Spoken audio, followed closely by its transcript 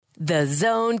The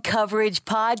Zone Coverage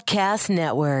Podcast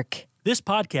Network. This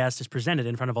podcast is presented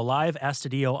in front of a live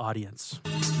Astadio audience.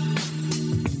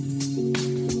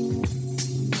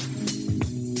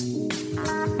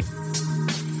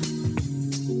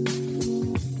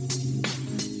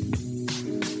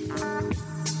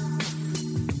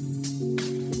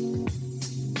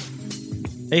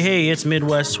 Hey, it's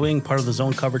Midwest Swing, part of the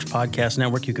Zone Coverage Podcast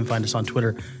Network. You can find us on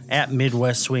Twitter at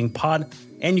Midwest Swing Pod,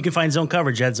 and you can find Zone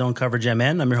Coverage at Zone Coverage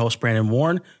MN. I'm your host, Brandon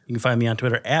Warren. You can find me on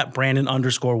Twitter at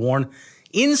Brandon_Warren.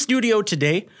 In studio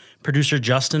today, producer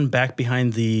Justin back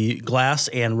behind the glass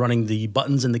and running the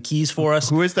buttons and the keys for us.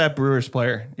 Who is that Brewers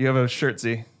player? You have a shirt,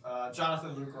 Z.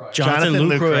 Jonathan Lucroy. Jonathan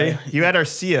Lucroy. You had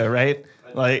Arcia, right?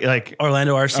 Like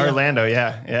Orlando Arcia. Orlando,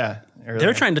 yeah.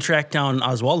 They're trying to track down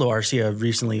Oswaldo Arcia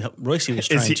recently. Royce was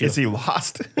trying to. Is he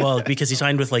lost? Well, because he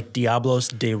signed with like Diablos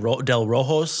del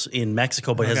Rojos in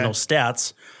Mexico, but has no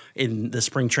stats in the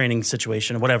spring training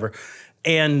situation or whatever.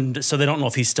 And so they don't know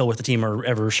if he's still with the team or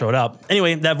ever showed up.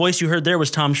 Anyway, that voice you heard there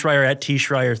was Tom Schreier at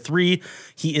T-Schreier3.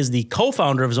 He is the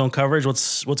co-founder of Zone Coverage.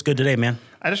 What's good today, man?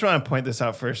 I just want to point this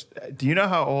out first. Do you know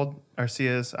how old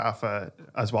Arcia is off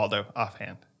Oswaldo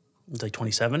offhand? It's like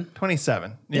 27?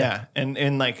 27, yeah.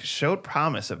 And like showed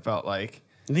promise, it felt like.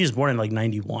 I think he was born in like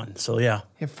 91, so yeah.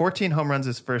 He had 14 home runs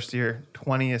his first year,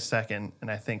 20 his second, and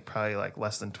I think probably like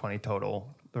less than 20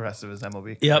 total the rest of his MLB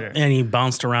career. Yep, and he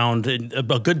bounced around. A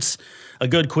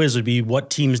good quiz would be, what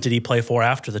teams did he play for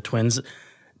after the Twins?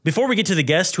 Before we get to the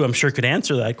guest, who I'm sure could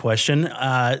answer that question,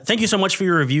 thank you so much for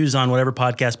your reviews on whatever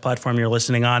podcast platform you're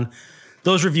listening on.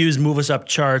 Those reviews move us up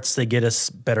charts. They get us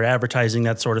better advertising,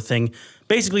 that sort of thing.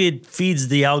 Basically, it feeds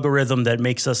the algorithm that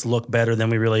makes us look better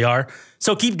than we really are.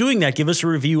 So keep doing that. Give us a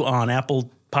review on Apple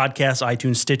Podcasts,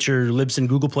 iTunes, Stitcher, Libsyn,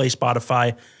 Google Play,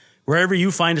 Spotify. Wherever you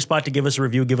find a spot to give us a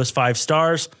review, give us 5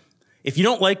 stars. If you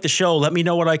don't like the show, let me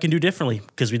know what I can do differently,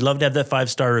 because we'd love to have that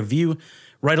 5-star review.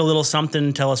 Write a little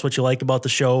something. Tell us what you like about the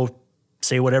show.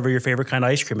 Say whatever your favorite kind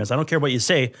of ice cream is. I don't care what you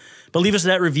say, but leave us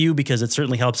that review because it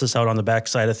certainly helps us out on the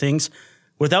backside of things.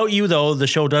 Without you, though, the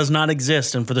show does not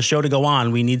exist, and for the show to go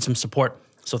on, we need some support.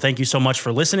 So thank you so much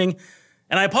for listening.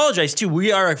 And I apologize, too.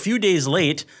 We are a few days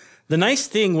late. The nice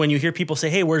thing when you hear people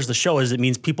say, hey, where's the show, is it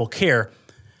means people care.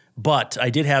 But I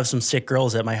did have some sick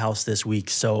girls at my house this week.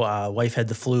 So wife had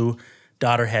the flu,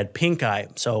 daughter had pink eye.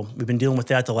 So we've been dealing with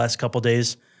that the last couple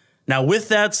days. Now, with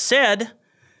that said,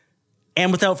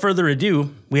 and without further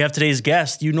ado, we have today's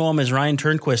guest. You know him as Ryan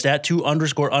Turnquist at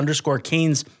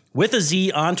 2__Canes with a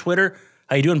Z on Twitter.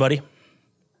 How you doing, buddy? You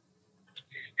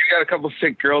got a couple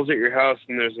sick girls at your house,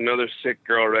 and there's another sick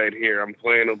girl right here. I'm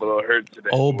playing a little hurt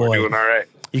today. Oh, boy. We're doing all right.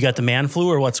 You got the man flu,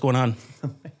 or what's going on?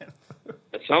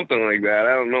 Something like that.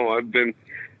 I don't know. I've been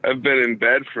in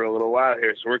bed for a little while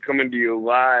here, so we're coming to you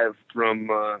live from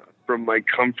my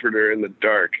comforter in the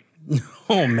dark.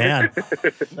 Oh, man.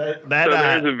 So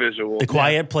there's a visual. The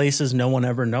quiet places no one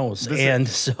ever knows.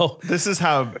 This is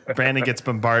how Brandon gets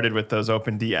bombarded with those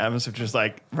open DMs, which is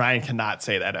like, Ryan cannot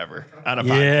say that ever on a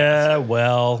podcast. Yeah,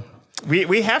 well.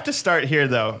 We have to start here,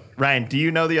 though. Ryan, do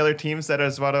you know the other teams that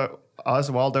Oswaldo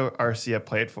Arcia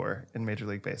played for in Major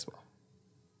League Baseball?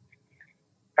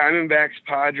 Diamondbacks,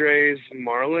 Padres,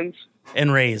 Marlins.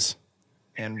 And Rays.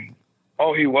 And...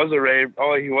 Oh, he was a Ray.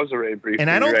 Briefly. And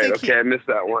I don't think I missed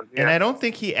that one. Yeah. And I don't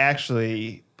think he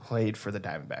actually played for the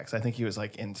Diamondbacks. I think he was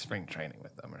like in spring training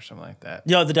with them or something like that.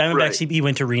 Yeah, the Diamondbacks. Right. He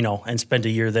went to Reno and spent a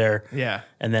year there. Yeah,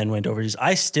 and then went overseas.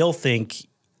 I still think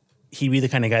he'd be the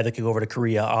kind of guy that could go over to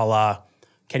Korea, a la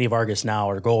Kenny Vargas now,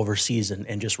 or go overseas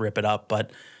and just rip it up. But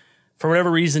for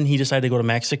whatever reason, he decided to go to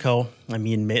Mexico. I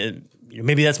mean,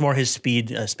 maybe that's more his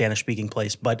speed, Spanish-speaking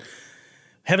place, but.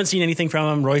 Haven't seen anything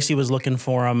from him. Royce was looking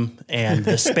for him, and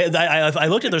I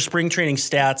looked at their spring training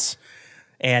stats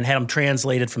and had them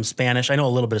translated from Spanish. I know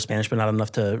a little bit of Spanish, but not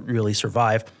enough to really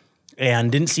survive,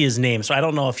 and didn't see his name. So I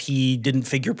don't know if he didn't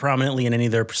figure prominently in any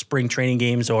of their spring training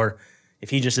games or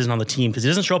if he just isn't on the team, because he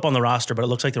doesn't show up on the roster, but it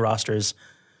looks like the roster is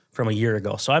from a year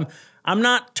ago. So I'm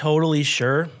not totally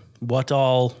sure what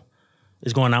all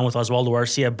is going on with Oswaldo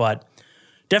Arcia, but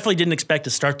definitely didn't expect to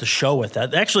start the show with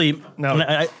that. Actually,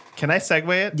 no. Can I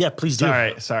segue it? Yeah, please do.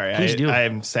 Sorry. Please do. I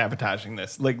am sabotaging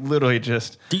this. Like literally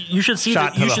just. You should see.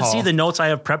 See the notes I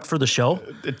have prepped for the show.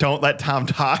 Don't let Tom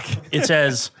talk. It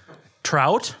says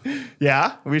Trout.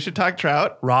 Yeah, we should talk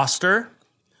Trout roster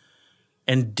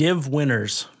and div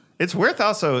winners. It's worth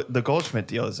also the Goldschmidt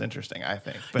deal is interesting, I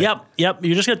think. But yep. I'm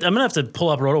gonna have to pull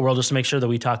up Roto World just to make sure that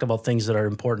we talk about things that are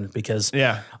important because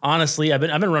honestly, I've been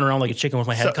running around like a chicken with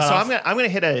my head cut off. So I'm gonna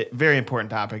hit a very important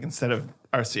topic instead of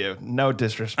Arcia. No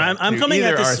disrespect. I'm coming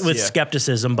at this Arcia. with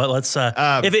skepticism, but let's.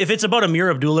 If it's about Amir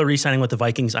Abdullah re-signing with the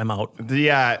Vikings, I'm out.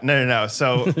 Yeah, no.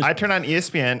 So I turn on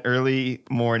ESPN early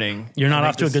morning. You're not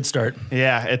off to a good start.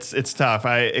 Yeah, it's tough.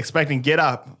 I expecting Get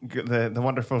Up, the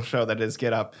wonderful show that is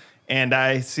Get Up, and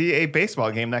I see a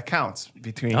baseball game that counts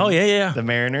between the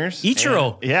Mariners.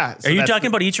 Ichiro. So Are you talking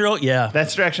about Ichiro? Yeah.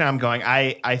 That's the direction I'm going.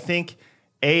 I think,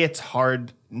 it's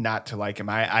hard not to like him.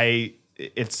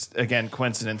 It's, again,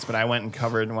 coincidence, but I went and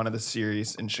covered one of the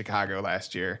series in Chicago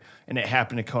last year, and it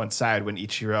happened to coincide when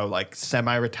Ichiro, like,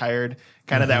 semi-retired,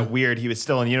 kind of that weird, he was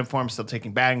still in uniform, still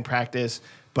taking batting practice,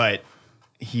 but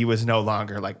he was no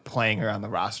longer, like, playing around the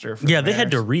roster. Yeah, they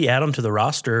had to re-add him to the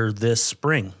roster this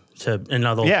spring, and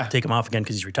now they'll take him off again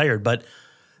because he's retired, but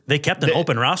they kept an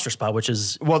open roster spot, which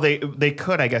is... Well, they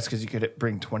could, I guess, because you could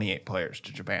bring 28 players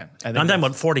to Japan. I'm talking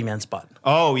about 40-man spot.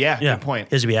 Oh, yeah, good point.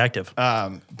 He has to be active.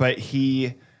 But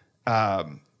he... I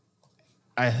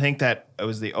think that it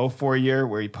was the 04 year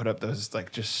where he put up those,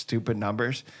 like, just stupid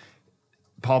numbers.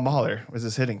 Paul Mahler was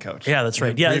his hitting coach. Yeah, that's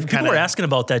right. Yeah, people were asking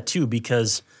about that, too,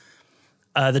 because...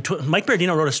 Mike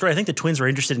Berardino wrote a story. I think the Twins were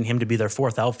interested in him to be their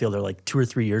fourth outfielder like 2 or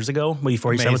 3 years ago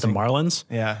before he signed with the Marlins.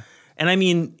 Yeah. And I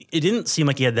mean, it didn't seem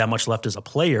like he had that much left as a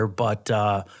player, but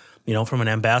from an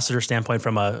ambassador standpoint,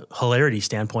 from a hilarity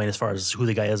standpoint, as far as who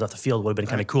the guy is off the field, would have been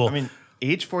kind of cool. I mean,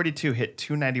 age 42 hit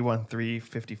 291,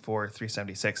 354,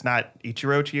 376. Not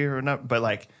Ichiro, but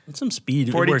like it's some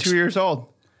speed. 42 years old.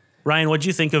 Ryan, what'd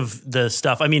you think of the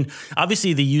stuff? I mean,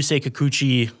 obviously the Yusei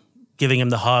Kikuchi giving him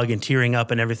the hug and tearing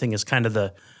up and everything is kind of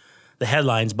the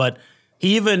headlines, but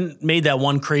he even made that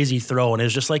one crazy throw, and it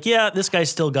was just like, yeah, this guy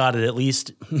still got it, at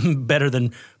least better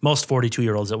than most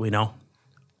 42-year-olds that we know.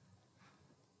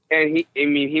 And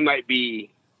he might be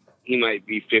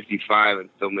 55 and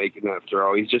still making that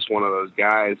throw. He's just one of those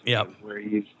guys where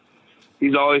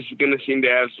he's always going to seem to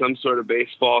have some sort of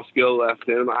baseball skill left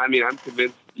in him. I mean, I'm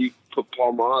convinced you put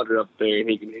Paul Mahler up there and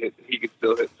he can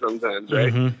still hit sometimes,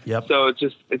 right? Mm-hmm. Yep. So it's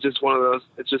just one of those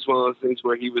things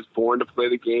where he was born to play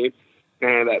the game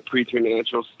and that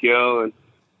preternatural skill,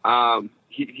 and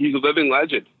he's a living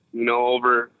legend.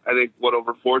 Over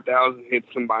 4,000 hits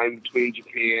combined between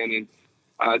Japan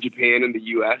and the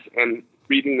U.S. And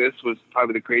reading this was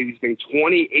probably the craziest thing: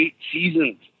 28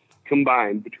 seasons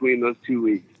combined between those two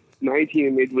leagues. 19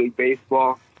 in Major League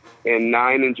Baseball and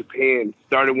 9 in Japan.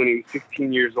 Started when he was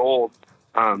 16 years old.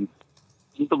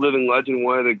 Just a living legend,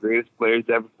 one of the greatest players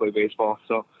to ever play baseball.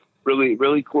 So really,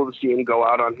 really cool to see him go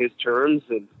out on his terms,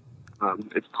 and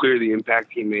it's clear the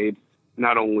impact he made,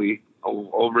 not only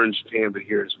over in Japan, but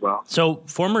here as well. So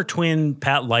former Twin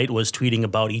Pat Light was tweeting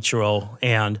about Ichiro,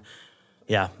 and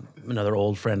another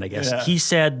old friend, I guess. Yeah. He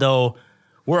said, though,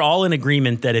 we're all in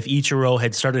agreement that if Ichiro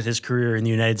had started his career in the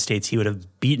United States, he would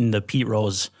have beaten the Pete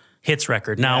Rose hits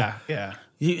record. Now,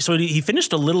 so he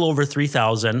finished a little over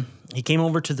 3,000. He came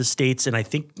over to the States, and I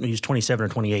think he was 27 or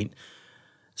 28.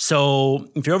 So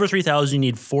if you're over 3,000, you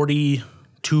need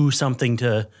 42 something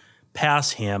to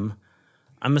pass him.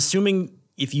 I'm assuming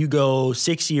if you go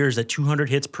 6 years at 200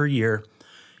 hits per year,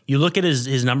 you look at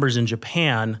his numbers in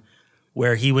Japan,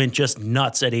 where he went just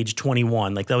nuts at age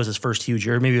 21. Like, that was his first huge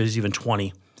year. Maybe it was even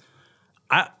 20.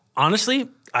 I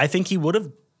think he would have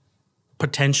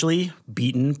potentially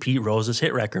beaten Pete Rose's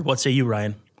hit record. What say you,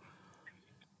 Ryan?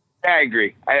 I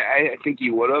agree. I think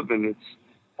he would have, and it's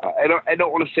I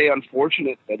don't want to say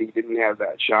unfortunate that he didn't have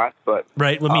that shot, but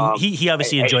right. I mean, he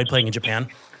obviously enjoyed playing in Japan.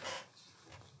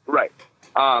 Right.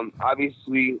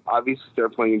 Obviously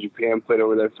started playing in Japan, played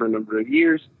over there for a number of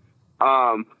years. But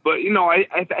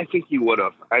I think he would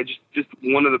have. Just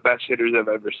one of the best hitters I've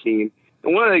ever seen,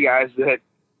 and one of the guys that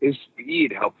his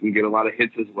speed helped him get a lot of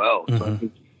hits as well. So I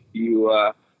think you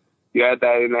had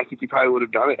that, and I think he probably would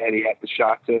have done it had he had the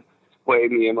shot to play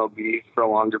in the MLB for a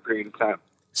longer period of time.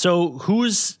 So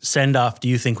whose send-off do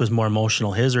you think was more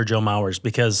emotional, his or Joe Mauer's?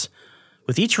 Because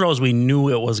with Ichiro's, we knew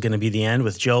it was going to be the end.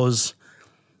 With Joe's,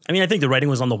 I think the writing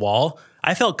was on the wall.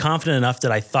 I felt confident enough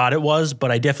that I thought it was,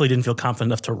 but I definitely didn't feel confident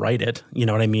enough to write it. You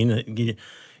know what I mean? You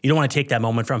don't want to take that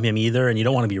moment from him either, and you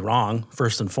don't want to be wrong,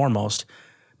 first and foremost.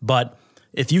 But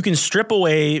if you can strip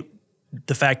away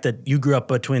the fact that you grew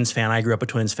up a Twins fan, I grew up a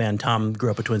Twins fan, Tom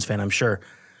grew up a Twins fan, I'm sure.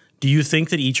 Do you think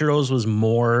that Ichiro's was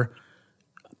more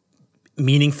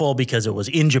meaningful because it was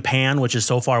in Japan, which is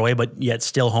so far away, but yet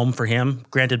still home for him?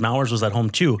 Granted, Mauer's was at home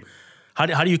too. How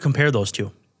do you compare those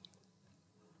two?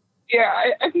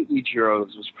 Yeah, I think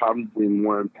Ichiro's was probably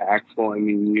more impactful. I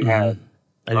mean, you had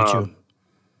I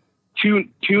do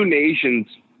two nations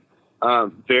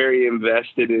very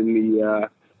invested in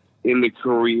the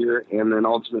career and then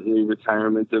ultimately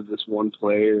retirement of this one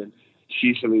player. And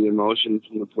see some of the emotions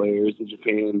from the players in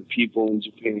Japan, people in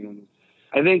Japan.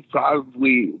 I think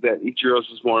probably that Ichiro's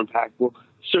was more impactful.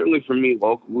 Certainly for me,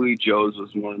 locally, Joe's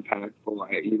was more impactful.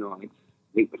 I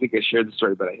think I shared the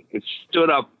story, but I stood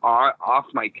up off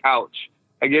my couch.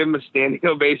 I gave him a standing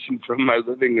ovation from my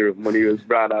living room when he was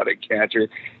brought out at catcher.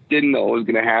 Didn't know what was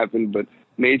going to happen, but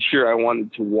made sure I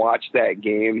wanted to watch that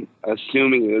game,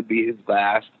 assuming it would be his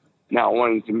last, not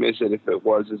wanting to miss it if it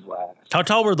was his last. How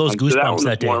tall were those goosebumps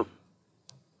that day?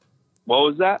 What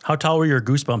was that? How tall were your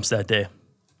goosebumps that day?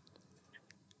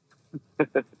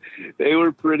 They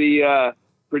were pretty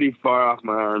far off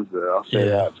my arms there. I'll say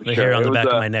that for the sure. hair on the back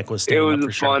of my neck was standing up. It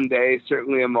was a fun day,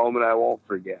 certainly a moment I won't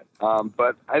forget.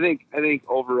 But I think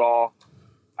overall,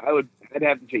 I'd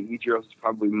have to say Ichiro's is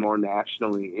probably more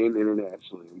nationally and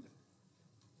internationally.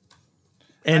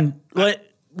 And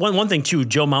one thing too,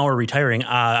 Joe Mauer retiring.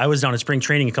 I was down at spring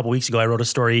training a couple weeks ago. I wrote a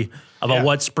story about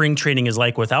what spring training is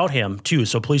like without him too.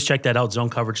 So please check that out,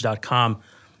 zonecoverage.com.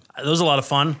 That was a lot of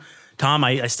fun. Tom,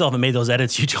 I still haven't made those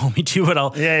edits you told me to, but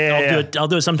I'll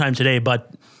do it sometime today.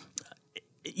 But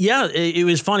yeah, it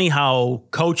was funny how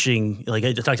coaching, like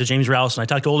I talked to James Rouse and I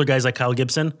talked to older guys like Kyle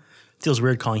Gibson. It feels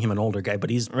weird calling him an older guy,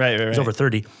 but he's over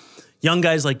 30. Young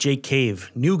guys like Jake Cave,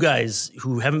 new guys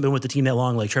who haven't been with the team that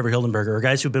long, like Trevor Hildenberger, or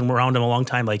guys who've been around him a long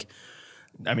time, like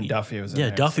Duffy was.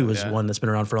 Duffy was one that's been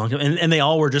around for a long time, and they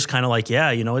all were just kind of like,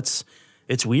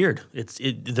 it's weird.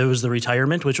 There was the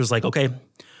retirement, which was like okay.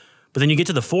 But then you get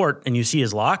to the fort and you see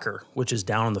his locker, which is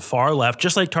down on the far left,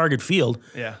 just like Target Field.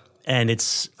 Yeah. And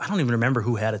I don't even remember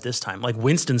who had it this time. Like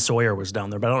Winston Sawyer was down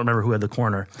there, but I don't remember who had the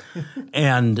corner.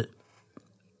 And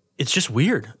it's just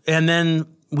weird. And then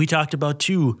we talked about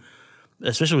too,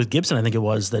 especially with Gibson, I think it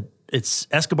was, that it's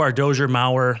Escobar, Dozier,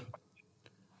 Mauer.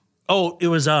 Oh, it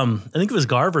was, I think it was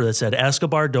Garver that said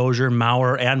Escobar, Dozier,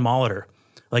 Mauer, and Molitor.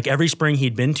 Like every spring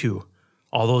he'd been to,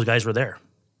 all those guys were there.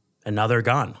 And now they're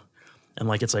gone. And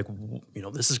it's like,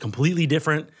 this is completely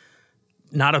different.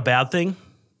 Not a bad thing,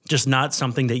 just not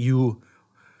something that you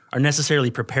are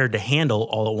necessarily prepared to handle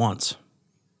all at once.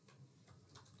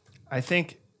 I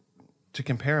think to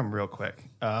compare him real quick,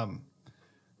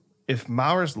 if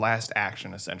Mauer's last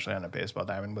action essentially on a baseball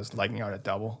diamond was legging out a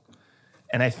double,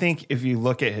 and I think if you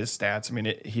look at his stats,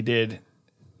 he did,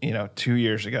 2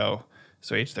 years ago.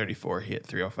 So age 34, he hit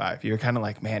 305. You're kind of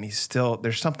like, man,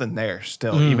 there's something there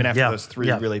still, even after those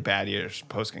three really bad years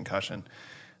post-concussion.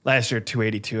 Last year,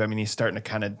 282. He's starting to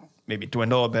kind of maybe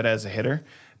dwindle a bit as a hitter.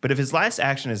 But if his last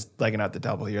action is legging out the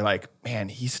double, you're like, man,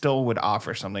 he still would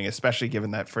offer something, especially given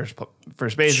that first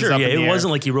base is up in the air. It wasn't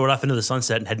like he rode off into the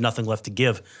sunset and had nothing left to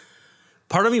give.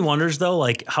 Part of me wonders, though,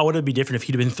 how would it be different if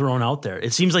he'd been thrown out there?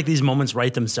 It seems like these moments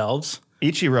write themselves.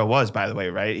 Ichiro was, by the way,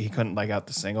 right? He couldn't leg out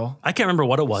the single. I can't remember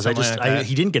what it was. Like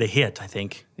he didn't get a hit, I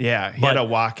think. Yeah, he had a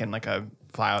walk and a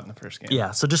fly out in the first game.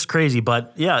 Yeah, so just crazy.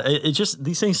 But yeah, it just,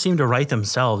 these things seem to write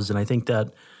themselves. And I think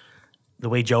that the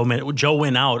way Joe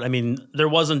went out, there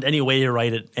wasn't any way to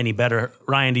write it any better.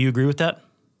 Ryan, do you agree with that?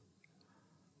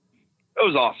 It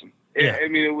was awesome. Yeah.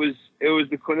 It was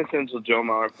the quintessential Joe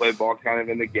Mauer play ball kind of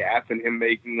in the gap and him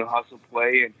making the hustle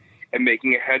play and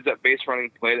making a heads-up base running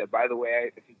play that, by the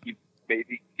way, I think he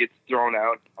maybe gets thrown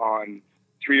out on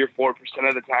 3 or 4%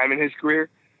 of the time in his career.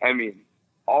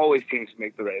 Always seems to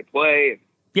make the right play.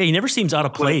 Yeah, he never seems out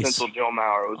of place. Quintessential Joe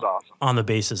Mauer was awesome. On the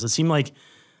bases. It seemed like,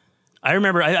 I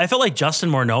remember, I felt like Justin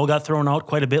Morneau got thrown out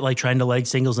quite a bit, like trying to leg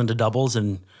singles into doubles,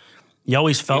 and you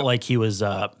always felt like he was,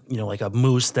 like a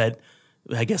moose that,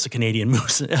 I guess a Canadian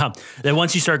moose, that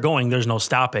once you start going, there's no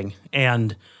stopping.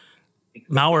 And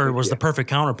Mauer was the perfect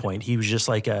counterpoint. He was just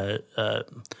like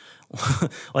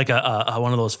like a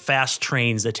one of those fast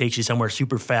trains that takes you somewhere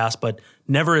super fast, but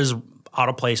never is out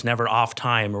of place, never off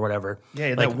time or whatever.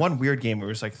 Yeah, that one weird game where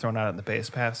he was thrown out on the base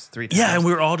pass 3 times. Yeah, and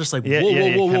we were all just like,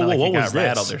 whoa, what was this?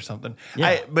 Rattled or something.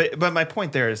 Yeah. But my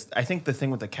point there is, I think the thing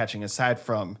with the catching, aside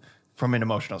from an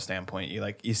emotional standpoint,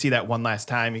 you see that one last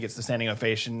time, he gets the standing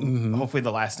ovation. Mm-hmm. Hopefully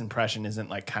the last impression isn't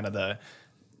kind of the,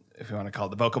 if you want to call it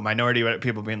the vocal minority, but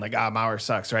people being like, Mauer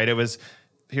sucks, right? It was,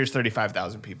 here's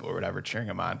 35,000 people or whatever cheering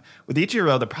him on. With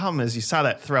Ichiro, the problem is you saw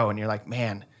that throw and you're like,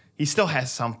 man, he still has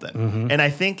something. Mm-hmm. And I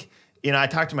think, I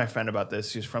talked to my friend about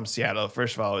this. He's from Seattle.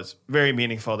 First of all, it was very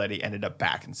meaningful that he ended up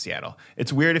back in Seattle.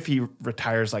 It's weird if he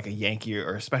retires like a Yankee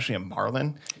or especially a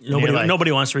Marlin.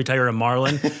 Nobody wants to retire a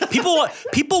Marlin.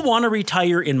 People want to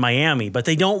retire in Miami, but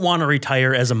they don't want to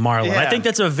retire as a Marlin. Yeah. I think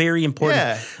that's a very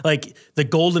important, like the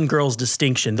Golden Girls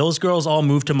distinction. Those girls all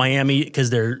move to Miami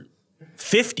because they're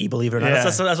 50, believe it or not. Yeah.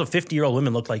 That's what 50-year-old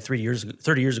women looked like 30 years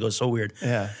ago. It's so weird.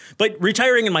 Yeah. But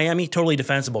retiring in Miami, totally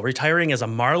defensible. Retiring as a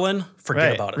Marlin,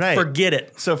 forget about it. Right. Forget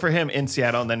it. So for him in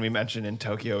Seattle, and then we mentioned in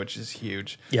Tokyo, which is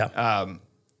huge. Yeah.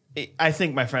 I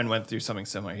think my friend went through something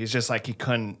similar. He's just like, he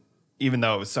couldn't, even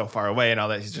though it was so far away and all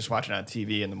that, he's just watching on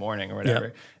TV in the morning or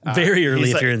whatever. Yeah. Very early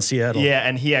he's if you're in Seattle. Yeah,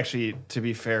 and he actually, to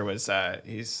be fair, was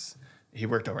he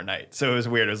worked overnight. So it was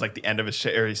weird. It was like the end of his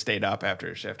shift, or he stayed up after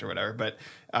his shift or whatever. But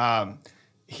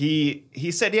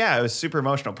he said, yeah, it was super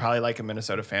emotional, probably like a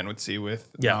Minnesota fan would see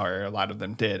with Mauer. A lot of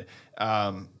them did.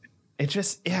 It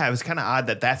just, it was kind of odd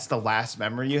that that's the last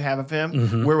memory you have of him.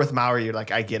 Mm-hmm. Where with Mauer, you're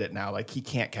like, I get it now. Like, he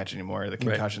can't catch anymore. The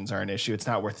concussions are an issue. It's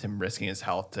not worth him risking his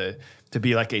health to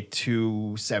be like a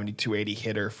 270, 280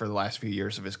 hitter for the last few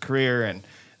years of his career. And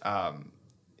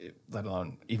let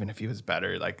alone even if he was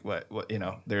better, like what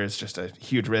there is just a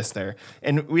huge risk there.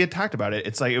 And we had talked about it.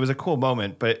 It's like, it was a cool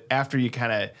moment, but after you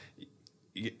kind of,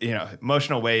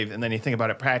 emotional wave, and then you think about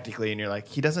it practically, and you're like,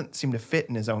 he doesn't seem to fit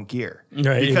in his own gear,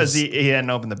 right? Because he hadn't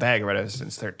opened the bag right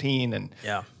since 13, and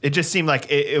it just seemed like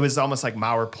it was almost like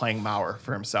Mauer playing Mauer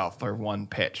for himself for one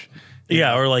pitch.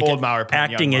 Or like old Mauer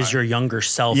acting as your younger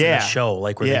self in the show,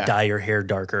 like where they dye your hair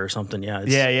darker or something.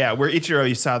 Yeah, Where Ichiro,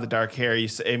 you saw the dark hair.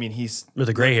 He's with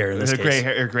the gray hair in this case.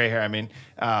 Gray hair. I mean,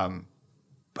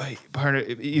 but part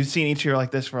of you've seen Ichiro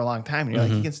like this for a long time, and you're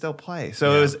like, he can still play.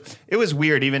 So it was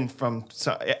weird. Even from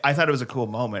I thought it was a cool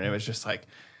moment. It was just like,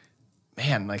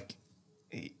 man, like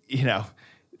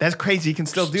that's crazy. He can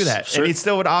still do that, and he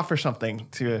still would offer something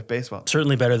to baseball.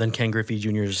 Certainly better than Ken Griffey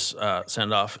Jr.'s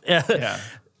send off. Yeah.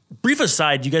 Brief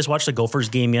aside, you guys watched the Gophers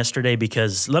game yesterday?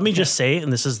 Because let me just say,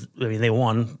 and they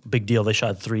won, big deal. They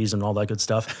shot threes and all that good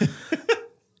stuff.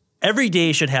 Every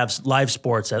day should have live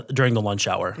sports during the lunch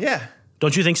hour. Yeah.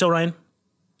 Don't you think so, Ryan?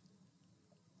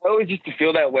 I always used to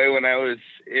feel that way when I was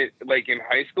in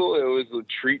high school. It was a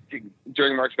treat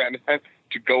during March Madness time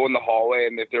to go in the hallway,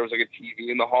 and if there was like a TV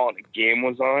in the hall and a game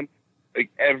was on,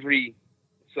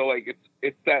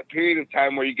 it's that period of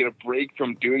time where you get a break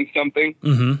from doing something,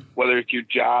 whether it's your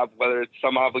job, whether it's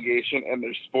some obligation, and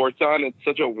there's sports on. It's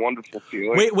such a wonderful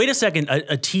feeling. Wait a second.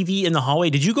 A TV in the hallway.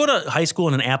 Did you go to high school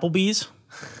in an Applebee's?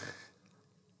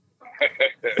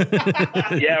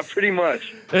 Yeah, pretty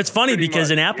much. It's funny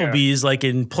because in Applebee's, like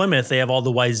in Plymouth, they have all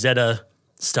the Wyzetta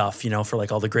stuff, for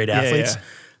like all the great athletes. Yeah.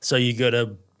 So you go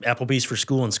to Applebee's for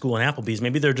school and Applebee's.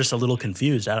 Maybe they're just a little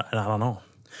confused. I don't know.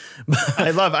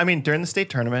 During the state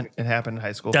tournament, it happened in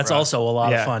high school. That's also a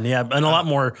lot of fun. Yeah. And a lot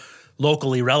more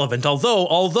locally relevant.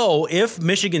 Although if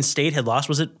Michigan State had lost,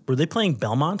 were they playing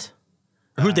Belmont?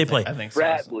 Or who'd they play? I think so.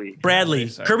 Bradley.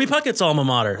 Kirby Puckett's alma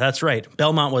mater. That's right.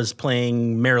 Belmont was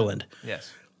playing Maryland.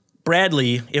 Yes.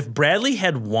 Bradley, if Bradley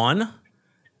had won,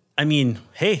 I mean,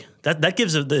 hey, that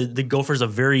gives the Gophers a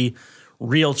very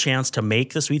real chance to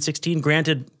make the Sweet 16.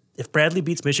 Granted, if Bradley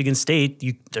beats Michigan State,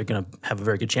 they're going to have a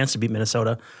very good chance to beat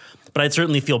Minnesota. But I'd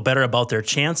certainly feel better about their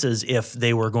chances if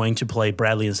they were going to play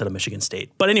Bradley instead of Michigan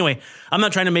State. But anyway, I'm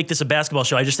not trying to make this a basketball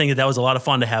show. I just think that was a lot of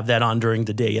fun to have that on during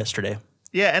the day yesterday.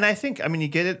 Yeah, and I think, you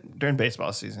get it during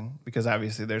baseball season because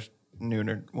obviously there's noon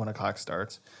or 1 o'clock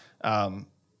starts.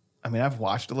 I've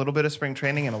watched a little bit of spring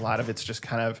training, and a lot of it's just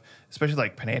kind of, especially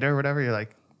like Pineda or whatever, you're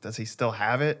like, does he still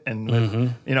have it? And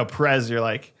when, Perez, you're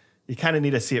like, you kind of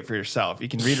need to see it for yourself. You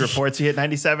can read reports he hit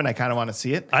 97. I kind of want to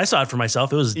see it. I saw it for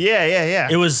myself. It was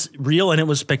It was real and it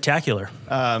was spectacular.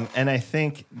 And I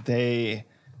think they,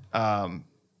 I'm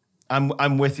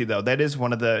with you though. That is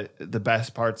one of the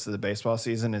best parts of the baseball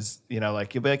season is, you'll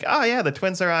be like, oh yeah, the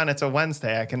Twins are on. It's a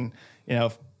Wednesday. I can,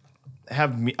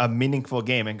 have a meaningful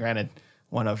game. And granted,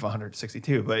 one of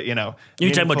 162, but you're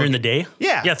talking about during the day?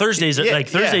 Yeah. Thursdays,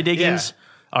 Thursday day games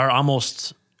are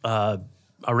almost,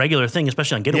 a regular thing,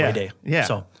 especially on getaway day. Yeah.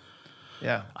 So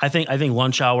yeah, I think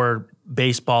lunch hour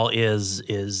baseball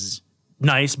is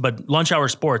nice, but lunch hour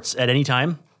sports at any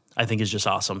time, I think is just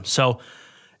awesome. So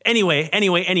anyway,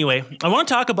 I want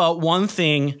to talk about one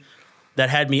thing that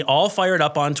had me all fired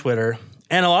up on Twitter.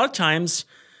 And a lot of times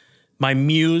my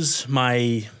muse,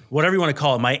 my whatever you want to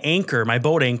call it, my anchor, my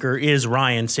boat anchor is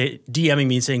Ryan DMing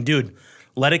me saying, dude,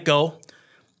 let it go.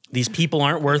 These people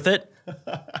aren't worth it.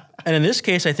 And in this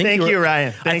case, I think Thank you,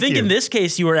 Ryan. I think in this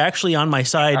case, you were actually on my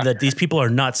side that these people are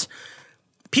nuts.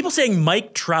 People saying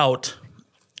Mike Trout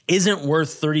isn't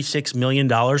worth $36 million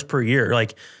per year.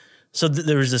 Like, so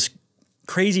there was this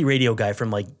crazy radio guy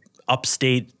from like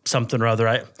upstate something or other.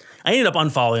 I ended up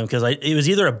unfollowing him because it was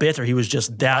either a bit or he was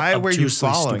just that Why were you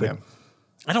following stupid. him?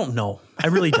 I don't know. I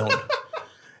really don't.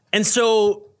 And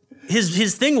so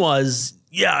his thing was,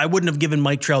 yeah, I wouldn't have given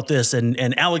Mike Trout this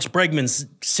and Alex Bregman's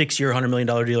 6-year, $100 million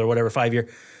deal or whatever, 5-year.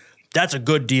 that's a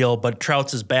good deal, but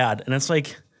Trout's is bad. And it's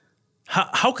like,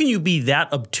 how can you be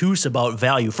that obtuse about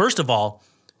value? First of all,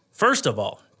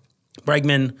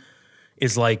 Bregman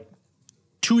is like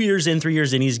 2 years in, 3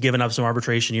 years in, he's given up some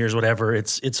arbitration years, whatever.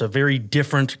 It's a very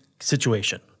different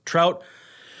situation. Trout,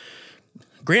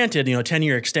 granted,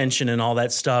 10-year extension and all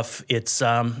that stuff. It's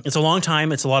a long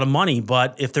time. It's a lot of money.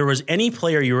 But if there was any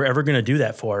player you were ever going to do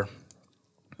that for,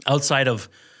 outside of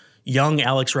young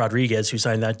Alex Rodriguez, who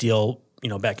signed that deal,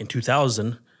 back in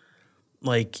 2000,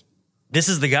 like, this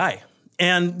is the guy.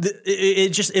 And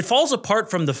it falls apart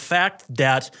from the fact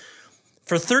that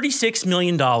for $36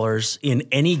 million in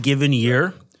any given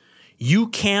year, you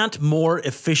can't more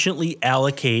efficiently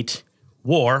allocate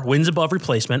WAR, wins above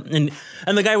replacement. And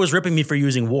the guy was ripping me for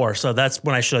using WAR, so that's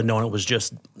when I should have known it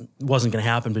wasn't going to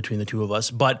happen between the two of us.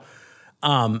 But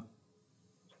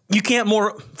you can't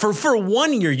for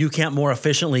 1 year, you can't more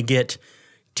efficiently get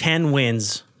 10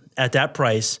 wins at that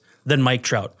price than Mike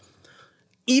Trout.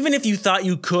 Even if you thought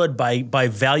you could by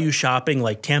value shopping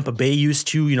like Tampa Bay used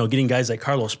to, getting guys like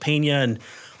Carlos Pena and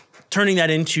turning that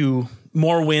into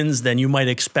more wins than you might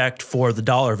expect for the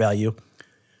dollar value,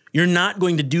 you're not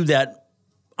going to do that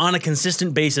on a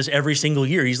consistent basis every single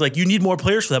year. He's like, you need more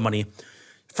players for that money.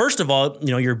 First of all,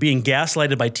 you're being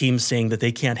gaslighted by teams saying that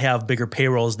they can't have bigger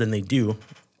payrolls than they do.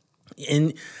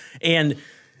 And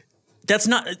that's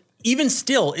not... Even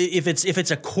still, if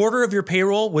it's a quarter of your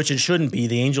payroll, which it shouldn't be,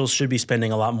 the Angels should be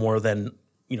spending a lot more than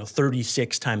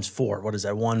 36 times 4. What is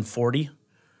that? 140,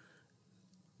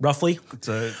 roughly.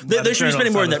 They should be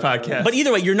spending more than that. Podcast. But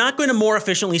either way, you're not going to more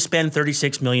efficiently spend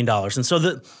 $36 million. And so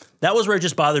that was where it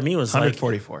just bothered me. Was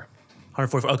 144.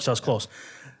 144. Oh, so I was close.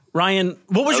 Ryan,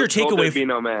 what was your takeaway? There'd be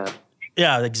no man.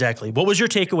 Yeah, exactly. What was your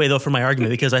takeaway though from my argument?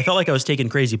 Because I felt like I was taking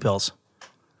crazy pills.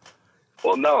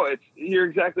 Well, no, you're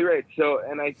exactly right. So,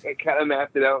 and I kind of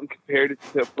mapped it out and compared it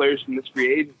to players from this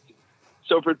free agency.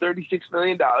 So for $36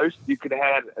 million, you could have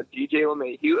had a DJ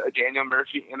LeMahieu, a Daniel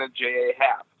Murphy, and a J.A.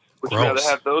 Happ. Would you rather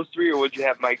have those three, or would you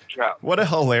have Mike Trout? What a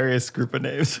hilarious group of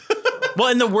names. Well,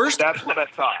 and the worst... That's what I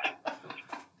thought.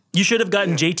 You should have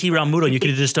gotten JT Realmuto, and you could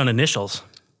have just done initials.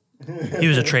 He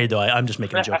was a trade, though. I'm just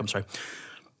making a joke. I'm sorry.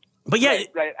 But yeah,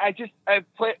 right. I have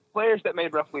players that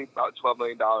made roughly about $12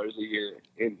 million a year.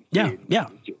 Yeah.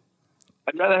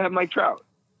 I'd rather have Mike Trout.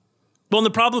 Well, and the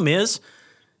problem is,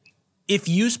 if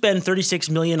you spend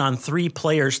 $36 million on 3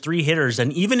 players, 3 hitters,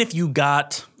 and even if you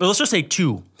got, well, let's just say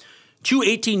two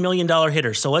 $18 million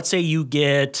hitters. So let's say you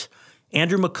get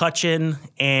Andrew McCutchen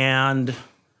and,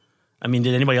 did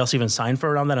anybody else even sign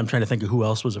for around that? I'm trying to think of who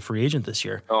else was a free agent this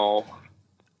year. Oh.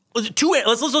 Let's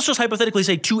just hypothetically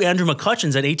say 2 Andrew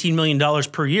McCutchens at $18 million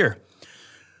per year.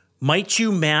 Might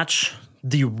you match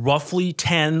the roughly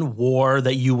 10 WAR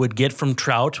that you would get from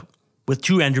Trout with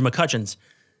 2 Andrew McCutchens?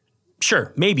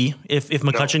 Sure, maybe if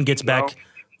McCutchen gets back.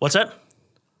 What's that?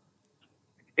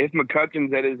 If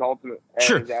McCutchen's at his ultimate,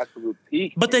 his absolute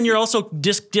peak. But then you're also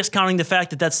discounting the fact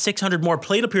that that's 600 more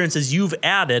plate appearances you've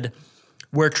added,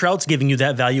 where Trout's giving you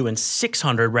that value in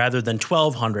 600 rather than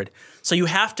 1,200. So you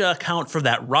have to account for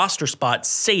that roster spot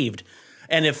saved.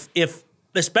 And if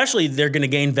especially they're going to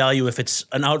gain value if it's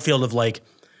an outfield of like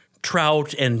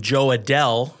Trout and Joe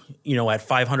Adell, at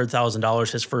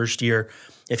 $500,000 his first year,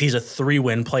 if he's a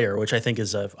 3-win player, which I think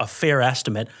is a fair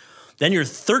estimate, then you're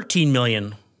 13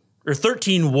 million or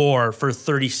 13 WAR for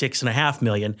 $36.5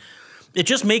 million. It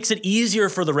just makes it easier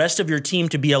for the rest of your team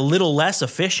to be a little less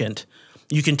efficient.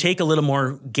 You can take a little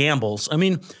more gambles.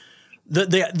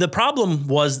 The problem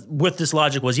was with this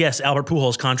logic was, yes, Albert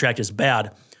Pujols' contract is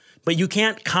bad, but you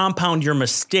can't compound your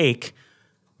mistake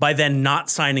by then not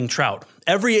signing Trout.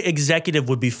 Every executive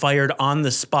would be fired on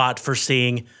the spot for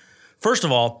saying, first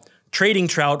of all, trading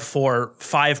Trout for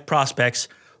 5 prospects,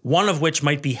 one of which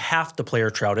might be half the player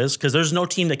Trout is, because there's no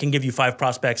team that can give you 5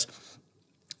 prospects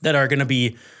that are going to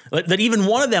be, that even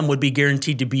one of them would be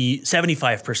guaranteed to be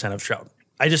 75% of Trout.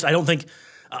 I don't think,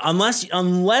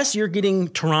 unless you're getting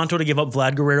Toronto to give up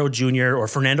Vlad Guerrero Jr. or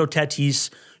Fernando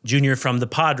Tatis Jr. from the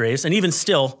Padres, and even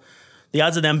still, the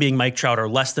odds of them being Mike Trout are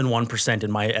less than 1%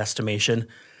 in my estimation.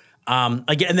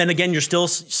 Again, you're still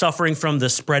suffering from the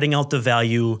spreading out the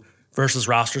value versus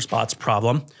roster spots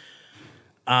problem.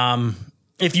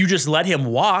 If you just let him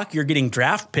walk, you're getting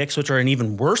draft picks, which are an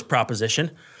even worse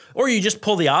proposition. Or you just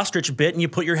pull the ostrich bit and you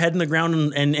put your head in the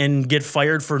ground and get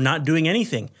fired for not doing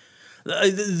anything.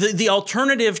 The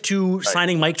alternative to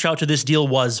signing Mike Trout to this deal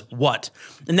was what?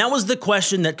 And that was the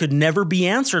question that could never be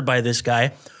answered by this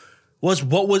guy.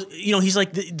 He's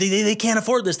like, they can't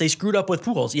afford this. They screwed up with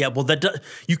Pujols. Yeah, well,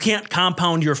 you can't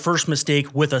compound your first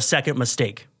mistake with a second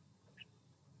mistake.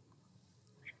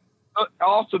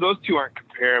 Also, those two aren't comparable.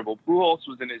 comparable. Pujols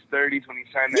was in his 30s when he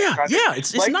signed that contract. Yeah,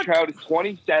 it's Mike not. Trout is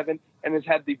 27 and has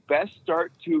had the best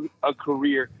start to a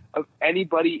career of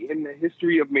anybody in the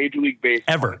history of Major League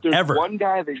Baseball. If there's one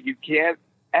guy that you can't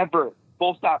ever,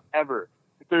 full stop, ever.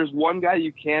 If there's one guy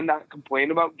you cannot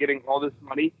complain about getting all this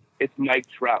money, it's Mike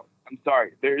Trout. I'm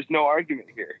sorry. There's no argument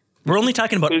here. We're only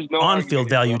talking about on-field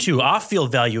value, too.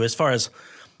 Off-field value as far as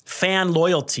fan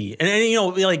loyalty. And you know,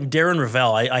 like Darren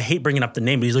Ravel, I hate bringing up the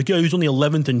name, but he's like, yeah, he was only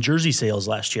 11th in jersey sales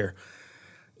last year.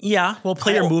 Yeah, well,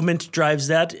 player movement drives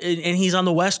that, and he's on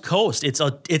the West Coast.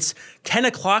 It's 10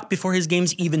 o'clock before his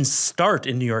games even start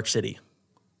in New York City.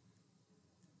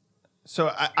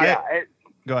 So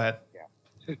go ahead.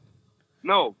 Yeah.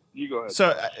 No, you go ahead.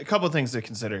 So a couple of things to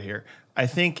consider here. I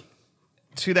think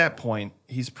to that point,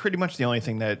 he's pretty much the only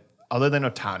thing that, other than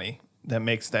Ohtani, that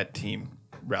makes that team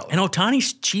relevant. And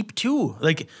Ohtani's cheap too.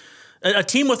 Like a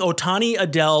team with Ohtani,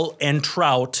 Adele, and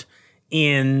Trout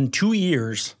in 2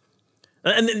 years.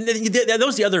 And that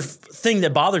was the other thing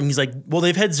that bothered me. He's like, well,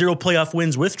 they've had 0 playoff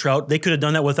wins with Trout. They could have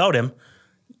done that without him.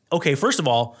 Okay, first of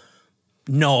all,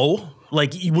 no.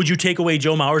 Like, would you take away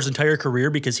Joe Mauer's entire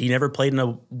career because he never played in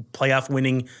a playoff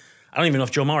winning? I don't even know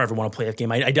if Joe Mauer ever won a playoff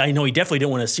game. I know he definitely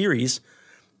didn't win a series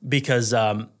because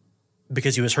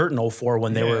he was hurt in 2004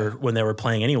 when they were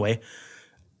playing anyway.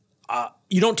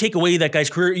 You don't take away that guy's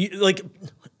career.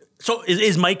 So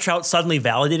is Mike Trout suddenly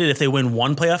validated if they win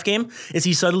one playoff game? Is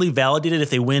he suddenly validated if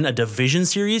they win a division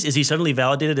series? Is he suddenly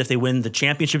validated if they win the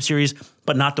championship series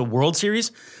but not the World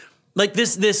Series? Like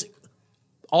this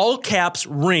all caps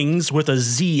rings with a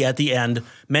Z at the end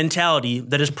mentality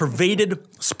that has pervaded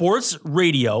sports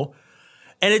radio,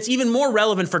 and it's even more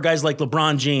relevant for guys like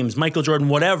LeBron James, Michael Jordan,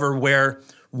 whatever, where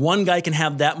one guy can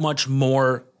have that much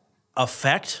more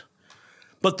effect.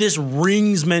 But this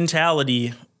rings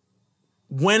mentality,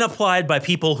 when applied by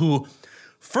people who,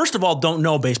 first of all, don't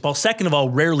know baseball, second of all,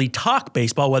 rarely talk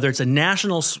baseball, whether it's a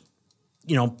national,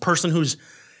 person who's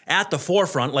at the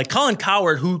forefront, like Colin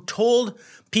Cowherd, who told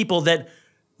people that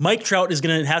Mike Trout is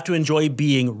going to have to enjoy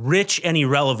being rich and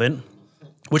irrelevant,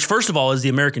 which, first of all, is the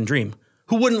American dream.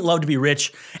 Who wouldn't love to be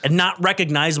rich and not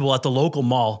recognizable at the local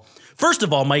mall? First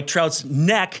of all, Mike Trout's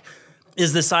neck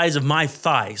is the size of my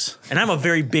thighs, and I'm a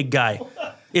very big guy.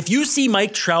 If you see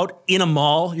Mike Trout in a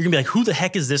mall, you're going to be like, who the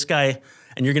heck is this guy?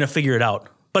 And you're going to figure it out.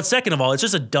 But second of all, it's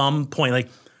just a dumb point. Like,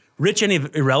 rich and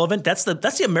irrelevant, that's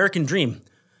the American dream.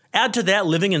 Add to that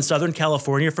living in Southern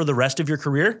California for the rest of your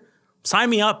career.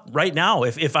 Sign me up right now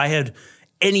if I had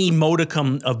any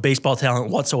modicum of baseball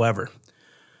talent whatsoever.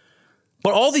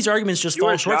 But all these arguments just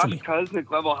fall short for me. You are Josh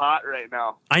Koznick level hot right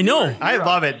now. I know. I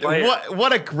love it.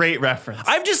 What a great reference.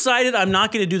 I've decided I'm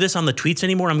not going to do this on the tweets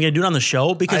anymore. I'm going to do it on the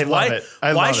show because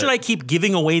why should I keep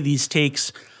giving away these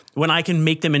takes when I can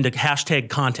make them into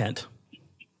hashtag content?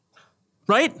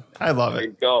 Right? I love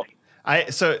it. There you go.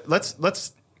 So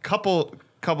let's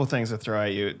couple things to throw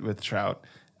at you with Trout.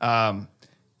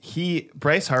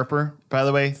 Bryce Harper, by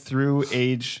the way, through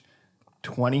age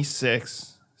 26.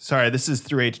 Sorry, this is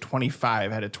through age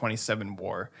 25, had a 27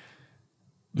 WAR.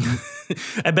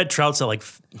 I bet Trout's at like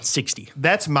 60.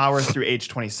 That's Mauer through age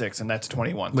 26, and that's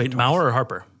 21. Wait, Mauer or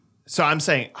Harper? So I'm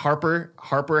saying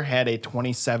Harper had a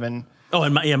 27. Oh,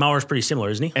 and Mauer's pretty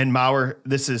similar, isn't he? And Mauer,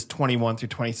 this is 21 through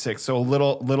 26, so a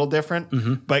little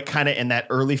different, but kind of in that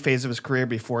early phase of his career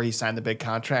before he signed the big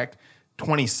contract,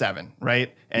 27,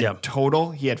 right? And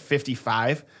total, he had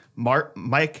 55.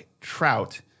 Mike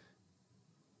Trout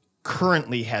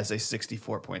currently has a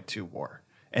 64.2 WAR,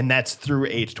 and that's through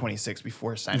age 26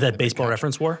 before signing. Is that Baseball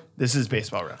Reference WAR? This is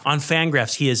Baseball Reference. On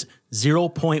Fangraphs, he is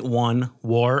 0.1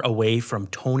 WAR away from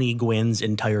Tony Gwynn's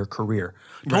entire career.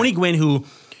 Tony Gwynn, who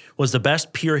was the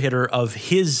best pure hitter of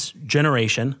his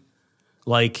generation,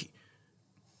 like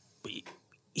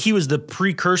he was the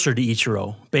precursor to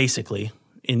Ichiro, basically,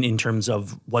 in terms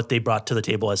of what they brought to the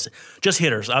table as just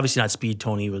hitters. Obviously not speed.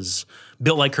 Tony was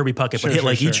built like Kirby Puckett, but hit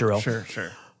like Ichiro.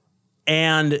 Sure.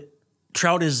 And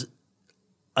Trout is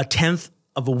a 10th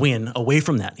of a win away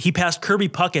from that. He passed Kirby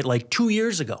Puckett like 2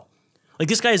 years ago. Like,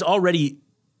 this guy is already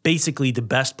basically the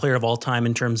best player of all time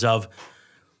in terms of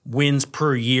wins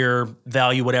per year,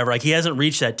 value, whatever. Like, he hasn't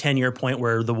reached that 10-year point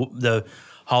where the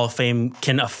Hall of Fame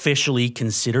can officially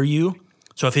consider you.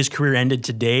 So if his career ended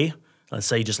today, let's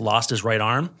say he just lost his right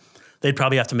arm, they'd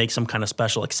probably have to make some kind of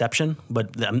special exception,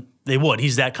 but they would.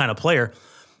 He's that kind of player.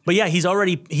 But yeah, he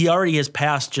already has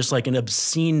passed just like an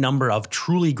obscene number of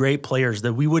truly great players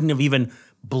that we wouldn't have even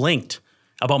blinked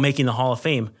about making the Hall of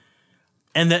Fame.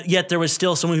 And that yet there was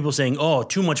still so many people saying, oh,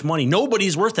 too much money.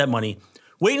 Nobody's worth that money.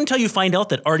 Wait until you find out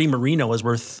that Artie Moreno is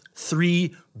worth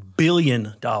 $3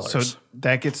 billion. So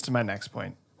that gets to my next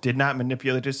point. did not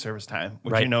manipulate his service time,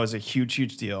 which Right. you know is a huge,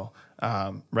 huge deal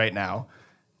right now.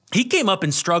 He came up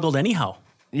and struggled anyhow.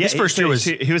 Yeah, his first year was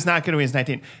he was not going to win his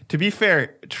 19. To be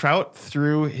fair, Trout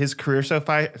through his career so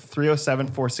far 307,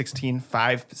 416,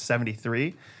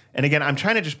 573. And again, I'm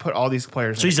trying to just put all these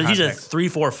players. so he's a context. 3,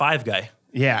 4, 5 guy.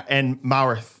 Yeah, and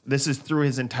Mauer, this is through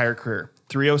his entire career.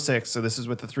 306, so this is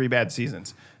with the 3 bad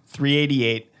seasons.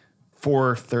 388,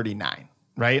 439,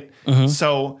 right?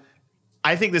 So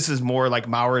I think this is more like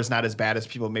Mauer is not as bad as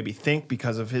people maybe think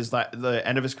because of the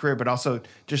end of his career, but also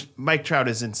just Mike Trout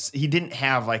he didn't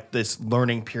have like this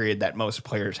learning period that most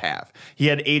players have. He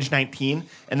had age 19,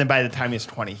 and then by the time he was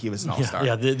 20, he was an all-star.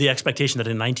 Yeah, the expectation that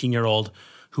a 19-year-old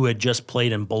who had just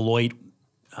played in Beloit,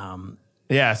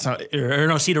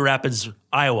 Cedar Rapids,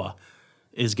 Iowa,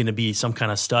 is going to be some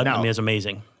kind of stud. No. I mean, it's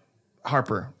amazing.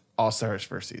 Harper, all-star his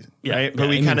first season, Yeah, right? But yeah,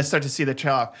 we kind of start to see the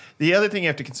trail off. The other thing you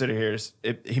have to consider here is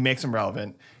he makes him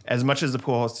relevant. As much as the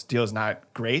Pujols deal is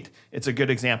not great, it's a good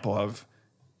example of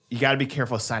you got to be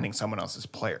careful signing someone else's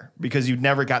player because you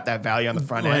never got that value on the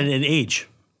front end. And age.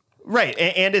 Right,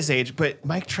 and his age. But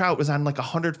Mike Trout was on like a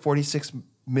 $146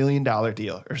 million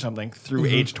deal or something through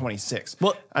age 26.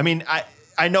 Well, I mean,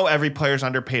 I know every player's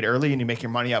underpaid early and you make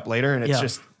your money up later, and it's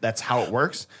just that's how it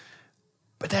works.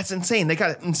 But that's insane. They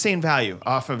got insane value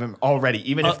off of him already,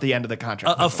 even if the end of the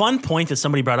contract. A fun point that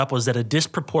somebody brought up was that a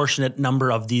disproportionate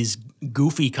number of these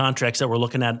goofy contracts that we're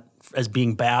looking at as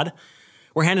being bad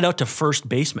were handed out to first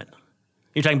basemen.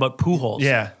 You're talking about Pujols.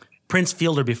 Yeah. Prince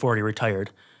Fielder before he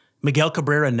retired. Miguel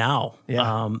Cabrera now.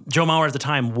 Yeah. Joe Mauer at the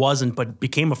time wasn't, but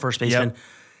became a first baseman. Yep.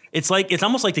 It's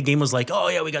almost like the game was like, oh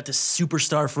yeah, we got this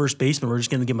superstar first baseman. We're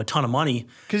just going to give him a ton of money.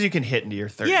 Because you can hit into your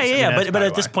 30s. Yeah. But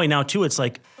at this point now too, it's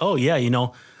like, oh yeah,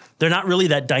 they're not really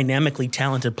that dynamically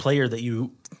talented player that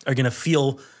you are going to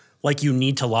feel like you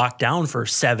need to lock down for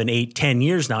 7, 8, 10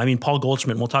 years now. I mean, Paul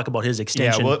Goldschmidt, we'll talk about his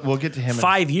extension. Yeah, we'll get to him.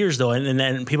 5 years though, and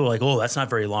then people are like, oh, that's not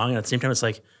very long. And at the same time, it's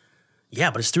like, yeah,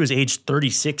 but it's through his age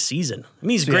 36 season. I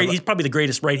mean, he's great. He's probably the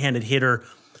greatest right-handed hitter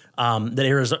that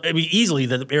Arizona, easily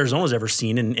that Arizona's ever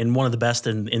seen, and one of the best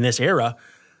in this era.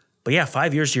 But yeah,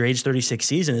 5 years to your age 36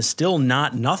 season is still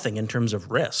not nothing in terms of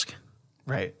risk.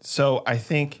 Right. So I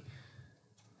think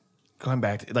going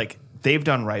back to like they've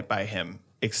done right by him,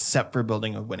 except for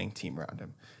building a winning team around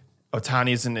him.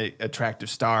 Ohtani's an attractive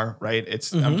star, right?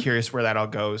 I'm curious where that all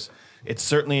goes. It's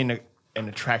certainly an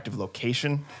attractive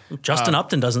location. Justin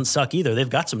Upton doesn't suck either. They've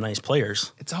got some nice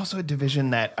players. It's also a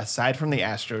division that, aside from the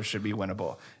Astros, should be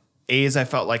winnable. A's, I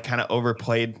felt like kind of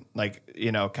overplayed, like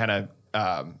kind of.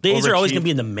 The A's are always going to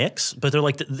be in the mix, but they're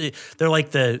like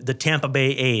the Tampa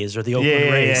Bay A's or the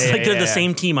Oakland Rays. They're the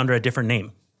same team under a different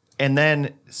name. And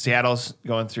then Seattle's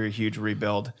going through a huge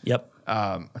rebuild. Yep.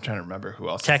 I'm trying to remember who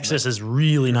else. Texas is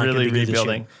really not going to be good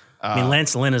rebuilding. this year. I mean,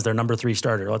 Lance Lynn is their number 3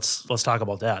 starter. Let's talk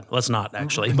about that. Let's not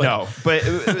actually. But. No, but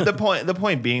the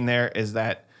point being there is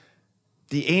that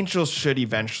the Angels should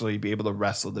eventually be able to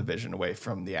wrestle the division away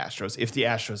from the Astros if the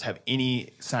Astros have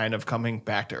any sign of coming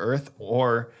back to earth,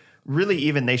 or really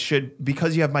even they should,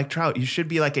 because you have Mike Trout, you should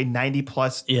be like a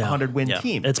 90-plus 100-win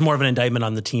team. It's more of an indictment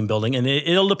on the team building, and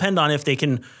it'll depend on if the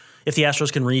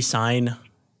Astros can re-sign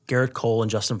Garrett Cole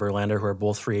and Justin Verlander, who are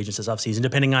both free agents this offseason,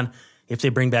 depending on if they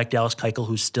bring back Dallas Keuchel,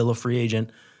 who's still a free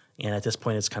agent, and at this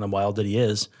point it's kind of wild that he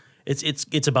is.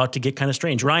 It's about to get kind of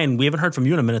strange. Ryan, we haven't heard from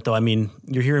you in a minute, though. I mean,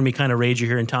 you're hearing me kind of rage. You're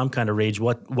hearing Tom kind of rage.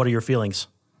 What are your feelings?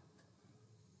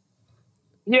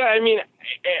 Yeah, I mean,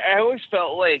 I always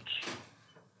felt like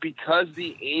because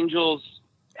the Angels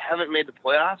haven't made the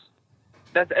playoffs,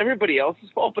 that's everybody else's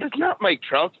fault, but it's not Mike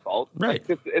Trout's fault. Right.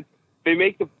 They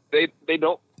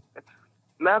don't.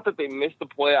 Not that they missed the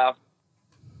playoffs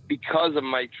because of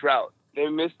Mike Trout. They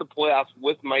missed the playoffs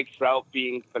with Mike Trout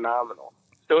being phenomenal.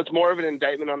 So it's more of an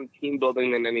indictment on the team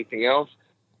building than anything else.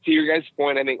 To your guys'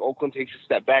 point, I think Oakland takes a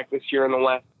step back this year in the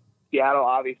West. Seattle,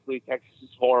 obviously, Texas is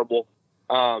horrible.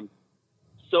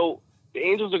 So the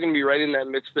Angels are going to be right in that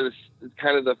mix for this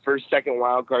kind of the first, second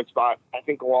wild card spot. I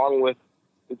think along with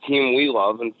the team we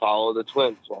love and follow, the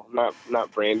Twins. Well,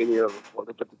 not Brandon, you're a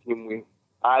reporter, but the team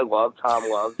I love, Tom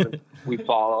loves, and we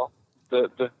follow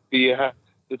the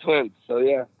Twins. So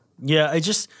yeah. Yeah,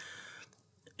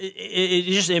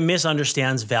 it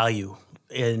misunderstands value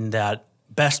in that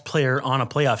best player on a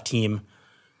playoff team.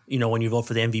 When you vote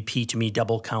for the MVP, to me,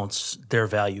 double counts their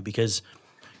value because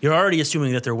you're already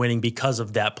assuming that they're winning because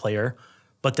of that player.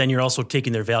 but then you're also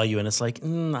taking their value, and it's like,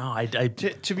 no, I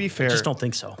To be fair, just don't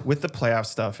think so. With the playoff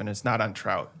stuff, and it's not on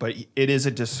Trout, but it is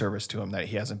a disservice to him that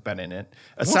he hasn't been in it.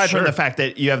 Aside sure. from the fact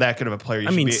that you have that good of a player,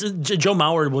 Joe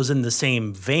Mauer was in the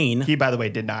same vein. He, by the way,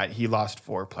 did not. He lost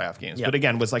 4 playoff games, Yep. but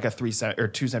again, was like a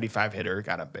 275 hitter,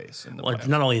 got on base in the playoffs.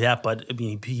 Not only that, but I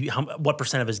mean, what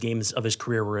percent of his games of his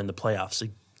career were in the playoffs?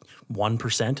 Like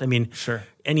 1%. I mean, sure.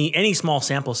 Any small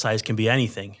sample size can be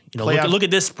anything. Look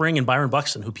at this spring in Byron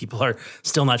Buxton, who people are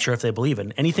still not sure if they believe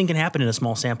in. Anything can happen in a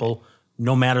small sample,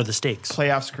 no matter the stakes.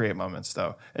 Playoffs create moments,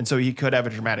 though, and so he could have a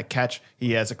dramatic catch.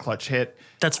 He has a clutch hit.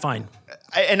 That's fine.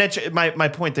 My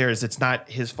point there is it's not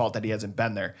his fault that he hasn't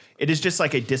been there. It is just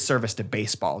like a disservice to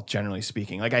baseball, generally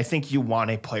speaking. Like I think you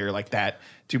want a player like that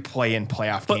to play in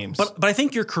playoff games. But I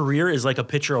think your career is like a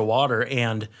pitcher of water,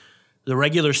 and the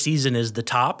regular season is the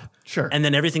top. Sure. And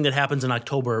then everything that happens in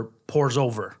October pours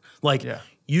over. Like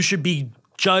you should be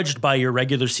judged by your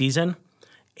regular season,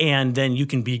 and then you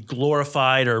can be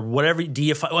glorified or whatever,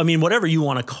 deified. I mean, whatever you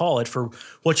want to call it for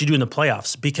what you do in the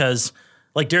playoffs. Because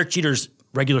like Derek Jeter's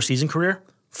regular season career,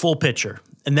 full pitcher.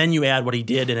 And then you add what he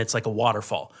did, and it's like a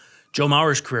waterfall. Joe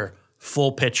Mauer's career,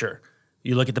 full pitcher.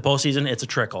 You look at the postseason, it's a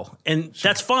trickle. And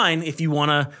that's fine if you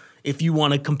want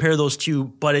to compare those two,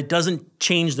 but it doesn't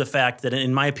change the fact that,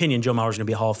 in my opinion, Joe Mauer's going to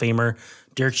be a Hall of Famer.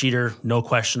 Derek Jeter, no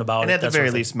question about it. And at the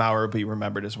very least, Mauer will be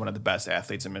remembered as one of the best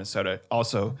athletes in Minnesota.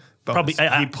 Also, probably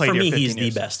for me, he's the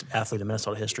best athlete in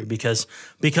Minnesota history because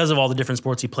of all the different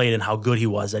sports he played and how good he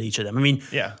was at each of them. I mean,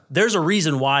 there's a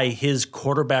reason why his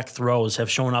quarterback throws have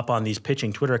shown up on these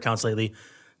pitching Twitter accounts lately.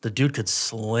 The dude could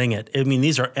sling it. I mean,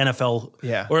 these are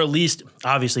NFL, or at least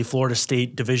obviously Florida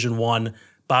State Division I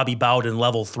Bobby Bowden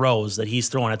level throws that he's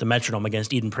throwing at the Metrodome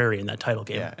against Eden Prairie in that title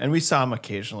game. Yeah, and we saw him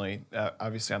occasionally,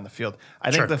 obviously on the field.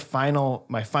 I think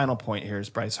my final point here is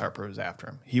Bryce Harper was after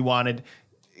him. He wanted.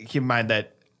 Keep in mind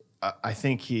that I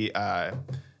think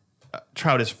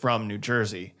Trout is from New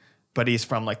Jersey, but he's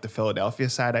from like the Philadelphia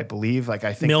side, I believe. Like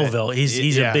I think Millville.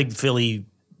 He's a big Philly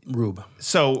rube.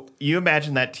 So you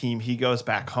imagine that team. He goes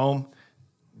back home.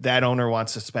 That owner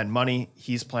wants to spend money.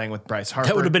 He's playing with Bryce Harper.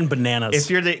 That would have been bananas. If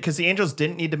you're because the Angels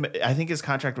didn't need to. I think his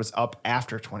contract was up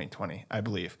after 2020. I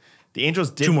believe the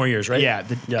Angels did 2 more years, right? Yeah,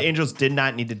 the Angels did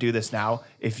not need to do this now.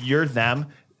 If you're them,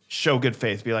 show good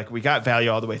faith. Be like, we got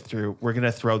value all the way through. We're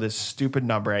gonna throw this stupid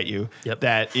number at you.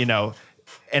 That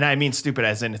and I mean stupid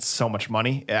as in it's so much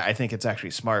money. I think it's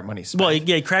actually smart money spent. Well,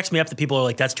 it cracks me up that people are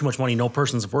like, that's too much money. No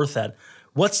person's worth that.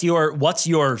 What's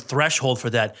your threshold for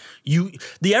that?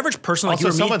 The average person like also, you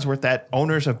or me, someone's worth that.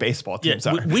 Owners of baseball teams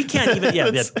are. We can't even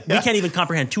we can't even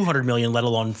comprehend 200 million, let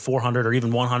alone 400 or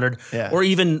even 100 or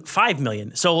even 5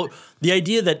 million. So the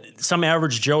idea that some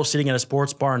average Joe sitting at a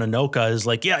sports bar in Anoka is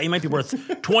like, he might be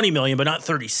worth 20 million, but not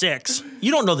 36.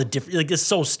 You don't know the difference. Like, it's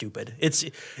so stupid. It's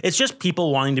just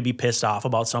people wanting to be pissed off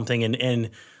about something and.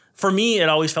 For me, it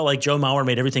always felt like Joe Mauer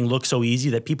made everything look so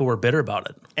easy that people were bitter about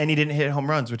it. And he didn't hit home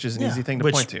runs, which is an easy thing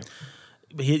to point to.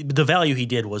 The value he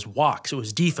did was walks. It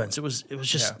was defense. It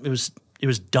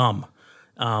was dumb.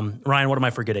 Ryan, what am I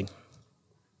forgetting?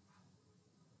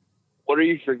 What are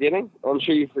you forgetting? I'm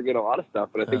sure you forget a lot of stuff,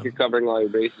 but I think you're covering all your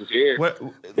bases here.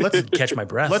 Let's catch my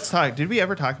breath. Let's talk. Did we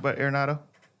ever talk about Arenado?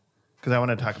 Because I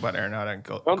want to talk about Arenado and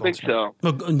Goldschmidt. I don't think so.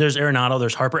 Look, there's Arenado.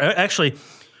 There's Harper. Actually.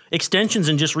 Extensions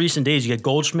in just recent days. You get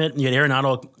Goldschmidt, you get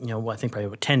Arenado, I think probably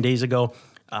about 10 days ago.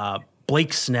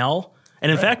 Blake Snell. And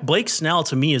in fact, Blake Snell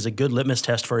to me is a good litmus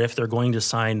test for if they're going to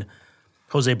sign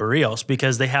Jose Barrios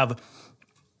because they have,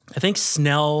 I think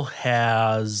Snell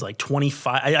has like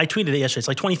 25. I tweeted it yesterday. It's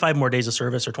like 25 more days of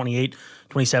service or 28,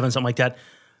 27, something like that.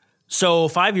 So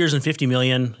 5 years and $50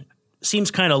 million seems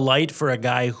kind of light for a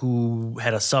guy who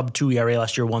had a sub-2 ERA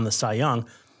last year, won the Cy Young.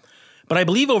 But I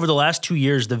believe over the last 2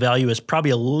 years, the value is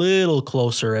probably a little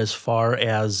closer as far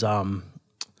as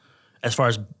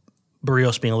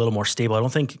Barrios being a little more stable. I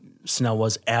don't think Snell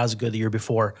was as good the year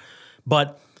before,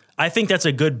 but I think that's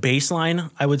a good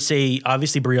baseline. I would say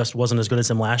obviously Barrios wasn't as good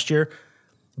as him last year,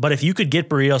 but if you could get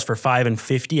Barrios for 5 and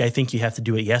 50, I think you have to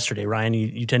do it yesterday. Ryan,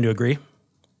 you tend to agree?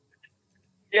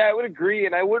 Yeah, I would agree,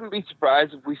 and I wouldn't be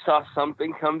surprised if we saw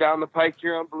something come down the pike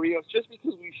here on Barrios, just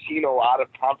because we've seen a lot of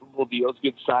comparable deals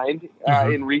get signed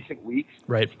in recent weeks.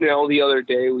 Right. The other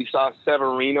day we saw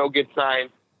Severino get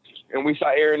signed, and we saw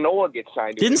Arenado get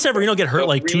signed. Didn't Severino get hurt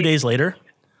like 2 days later?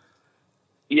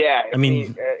 Yeah, I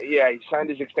mean, he signed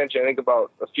his extension. I think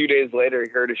about a few days later, he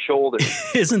hurt his shoulder.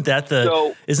 Isn't that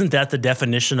the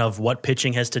definition of what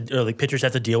pitching has to, or like pitchers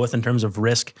have to deal with in terms of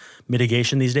risk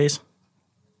mitigation these days?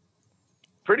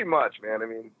 Pretty much, man. I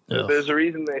mean, there's a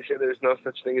reason they say there's no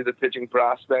such thing as a pitching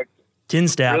prospect. Tin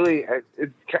stat. Really,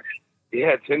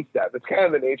 tin stat. That's kind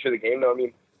of the nature of the game, though. I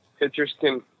mean, pitchers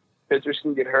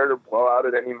can get hurt or blow out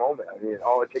at any moment. I mean,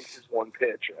 all it takes is one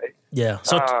pitch, right? Yeah.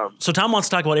 So Tom wants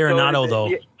to talk about Arenado, though.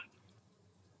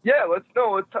 Yeah, let's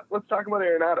talk about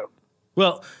Arenado.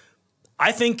 Well,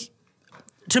 I think,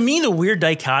 to me, the weird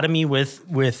dichotomy with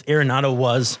Arenado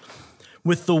was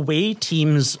with the way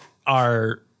teams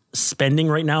are spending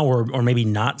right now, or maybe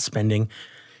not spending,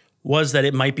 was that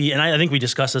it might be, and I think we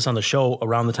discussed this on the show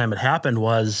around the time it happened,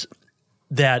 was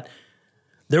that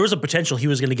there was a potential he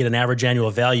was going to get an average annual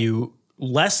value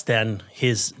less than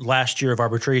his last year of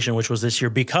arbitration, which was this year,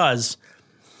 because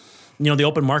the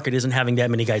open market isn't having that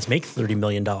many guys make $30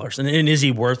 million. And is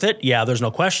he worth it? Yeah, there's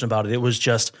no question about it. It was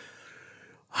just,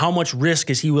 how much risk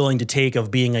is he willing to take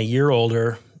of being a year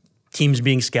older, teams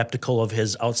being skeptical of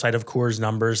his outside of Coors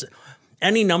numbers,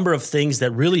 any number of things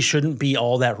that really shouldn't be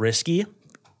all that risky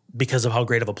because of how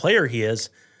great of a player he is,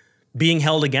 being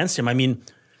held against him. I mean,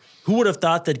 who would have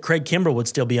thought that Craig Kimbrell would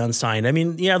still be unsigned? I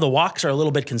mean, yeah, the walks are a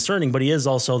little bit concerning, but he is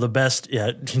also the best.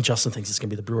 Yeah, Justin thinks it's going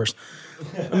to be the Brewers.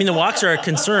 I mean, the walks are a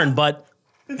concern, but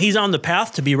he's on the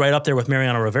path to be right up there with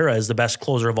Mariano Rivera as the best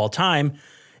closer of all time.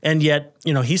 And yet,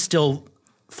 he's still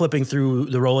flipping through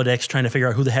the Rolodex trying to figure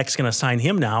out who the heck's going to sign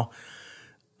him now.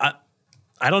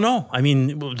 I don't know. I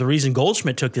mean, the reason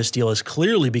Goldschmidt took this deal is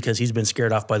clearly because he's been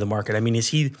scared off by the market. I mean, is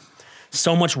he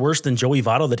so much worse than Joey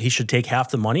Votto that he should take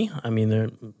half the money? I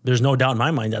mean, there's no doubt in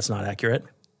my mind that's not accurate.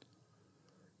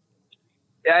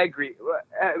 Yeah, I agree.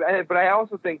 But I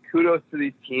also think kudos to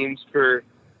these teams for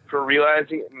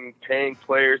realizing it and paying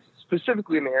players,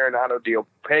 specifically in the Arenado deal,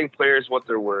 paying players what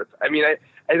they're worth. I mean,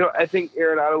 I think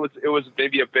Arenado was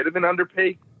maybe a bit of an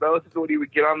underpay relative to what he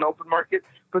would get on the open market,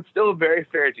 but still a very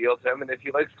fair deal to him. And if he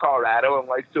likes Colorado and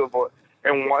wants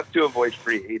to avoid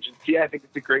free agency, I think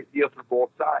it's a great deal for both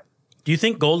sides. Do you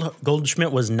think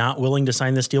Goldschmidt was not willing to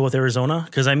sign this deal with Arizona?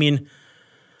 Because, I mean,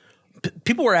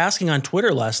 people were asking on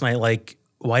Twitter last night, like,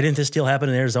 why didn't this deal happen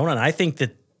in Arizona? And I think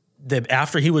that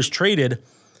after he was traded,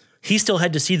 he still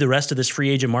had to see the rest of this free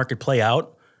agent market play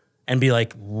out and be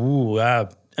like, ooh, I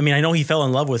mean, I know he fell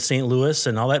in love with St. Louis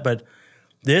and all that, but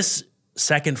this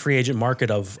second free agent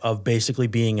market of basically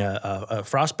being a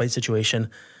frostbite situation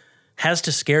has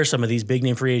to scare some of these big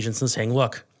name free agents and saying,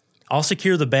 look, I'll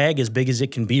secure the bag as big as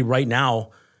it can be right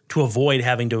now to avoid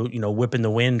having to, whip in the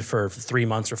wind for 3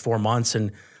 months or 4 months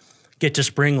and get to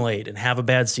spring late and have a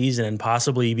bad season and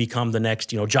possibly become the next,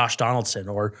 Josh Donaldson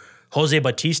or Jose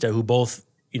Bautista, who both,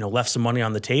 left some money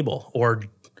on the table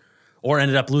or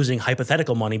ended up losing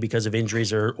hypothetical money because of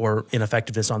injuries or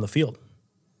ineffectiveness on the field.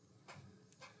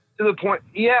 To the point,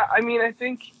 yeah. I mean, I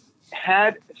think to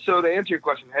answer your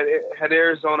question, had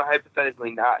Arizona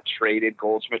hypothetically not traded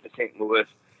Goldschmidt to St. Louis,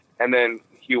 and then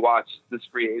he watched this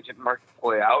free agent market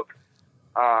play out,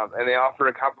 and they offer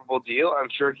a comparable deal, I'm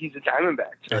sure he's a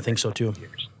Diamondback. I think so too.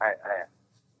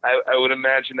 I would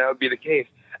imagine that would be the case.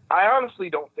 I honestly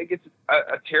don't think it's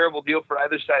a terrible deal for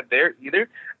either side there either.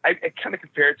 I kind of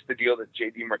compare it to the deal that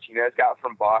J.D. Martinez got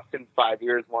from Boston, 5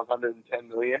 years, $110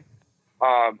 million.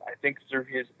 I think through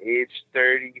his age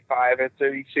 35 and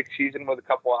 36 season with a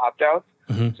couple of opt-outs.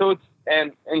 Mm-hmm. So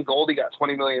and Goldie got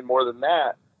 $20 million more than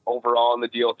that overall in the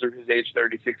deal through his age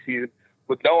 36 season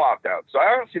with no opt-out. So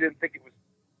I honestly didn't think it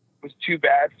was too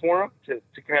bad for him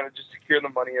to kind of just secure the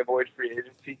money, avoid free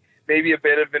agency. Maybe a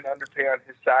bit of an underpay on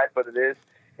his side, but it is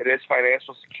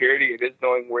financial security. It is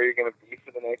knowing where you're going to be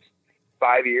for the next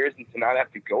 5 years and to not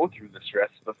have to go through the stress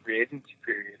of a free agency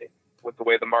period with the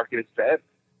way the market is set.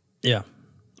 Yeah.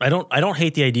 I don't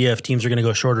hate the idea if teams are going to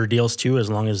go shorter deals too,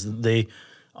 as long as they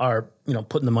are,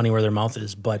 putting the money where their mouth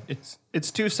is. But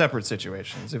it's two separate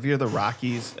situations. If you're the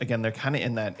Rockies, again, they're kind of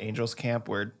in that Angels camp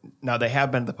where now they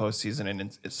have been to the postseason and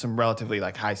it's some relatively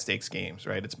like high stakes games,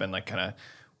 right? It's been like kind of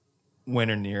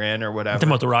win or near in or whatever. Talking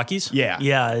about the Rockies? Yeah.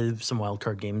 Yeah, some wild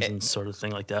card games and sort of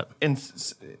thing like that. And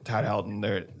Todd Helton,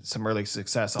 there some early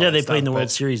success. Yeah, they played in the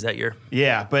World Series that year.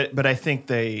 Yeah, but I think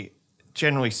they,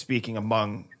 generally speaking,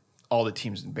 among all the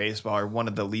teams in baseball, are one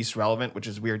of the least relevant, which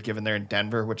is weird given they're in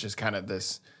Denver, which is kind of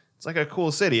this, it's like a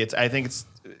cool city. I think it's,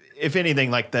 if anything,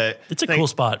 like it's a cool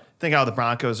spot. Think how the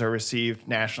Broncos are received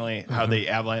nationally, how the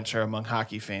Avalanche are among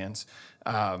hockey fans.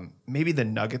 Maybe the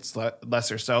Nuggets less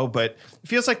or so, but it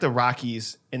feels like the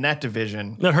Rockies in that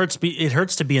division. It hurts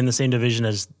to be in the same division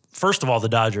as, first of all, the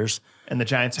Dodgers. And the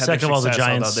Giants have Second their of all, success, the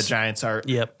Giants. although the Giants are.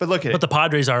 Yep. But look at it. But the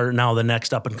Padres are now the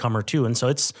next up and comer too, and so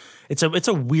it's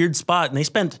a weird spot. And they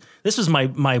spent, this was my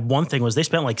one thing, was they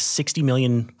spent like $40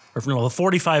 million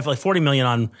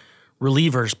on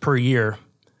relievers per year,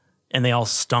 and they all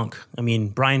stunk. I mean,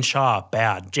 Brian Shaw,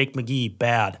 bad. Jake McGee,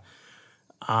 bad.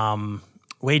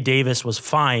 Wade Davis was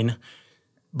fine.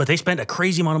 but they spent a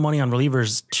crazy amount of money on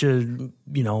relievers to,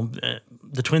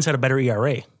 the Twins had a better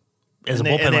ERA as a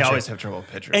bullpen. And they rusher. always have trouble with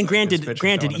pitchers. And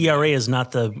granted, ERA is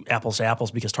not the apples to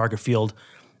apples because Target Field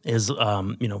is,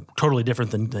 totally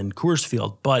different than Coors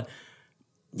Field. But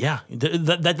yeah,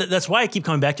 that's why I keep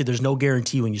coming back to there's no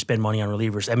guarantee when you spend money on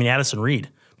relievers. I mean, Addison Reed,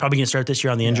 probably going to start this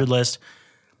year on the injured list,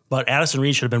 but Addison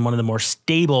Reed should have been one of the more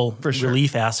stable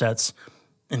relief assets,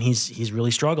 and he's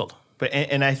really struggled. But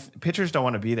pitchers don't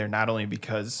want to be there not only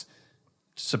because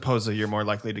supposedly you're more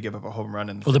likely to give up a home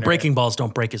run. The breaking balls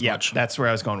don't break as much. That's where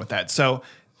I was going with that. So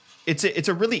it's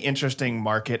a really interesting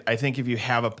market. I think if you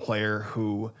have a player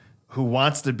who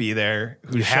wants to be there,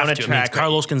 who's shown a track.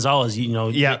 Carlos Gonzalez,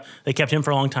 they kept him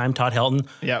for a long time. Todd Helton.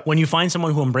 Yeah. When you find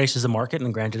someone who embraces the market,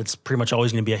 and granted, it's pretty much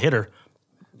always going to be a hitter.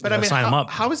 But I mean, sign him up.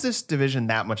 How is this division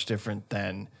that much different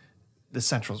than the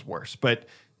Central's worse? But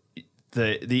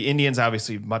the Indians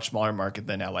obviously much smaller market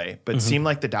than LA, but it seemed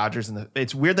like the Dodgers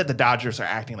it's weird that the Dodgers are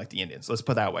acting like the Indians. Let's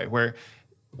put it that way.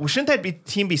 Shouldn't that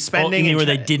team be spending? You mean where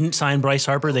they didn't sign Bryce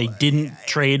Harper, they didn't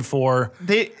trade for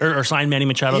or sign Manny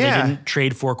Machado, they didn't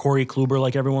trade for Corey Kluber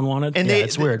like everyone wanted. And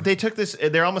it's weird. They took this.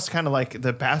 They're almost kind of like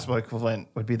the basketball equivalent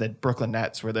would be the Brooklyn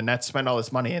Nets, where the Nets spend all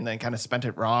this money and then kind of spent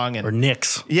it wrong. Or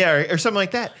Knicks, or something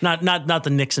like that. Not the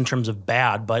Knicks in terms of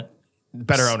bad, but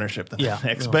better ownership than the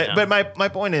Knicks. But my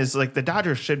point is, like, the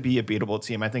Dodgers should be a beatable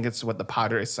team. I think it's what the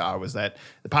Padres saw was that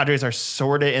the Padres are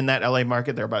sort of in that LA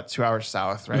market. They're about 2 hours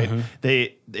south, right?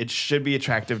 It should be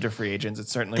attractive to free agents. It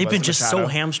certainly they've been was just Machado. so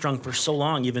hamstrung for so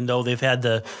long, even though they've had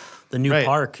the new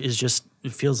park is just,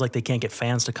 it feels like they can't get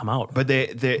fans to come out. But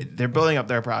they're building up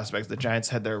their prospects. The Giants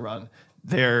had their run.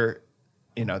 They're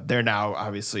now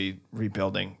obviously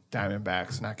rebuilding.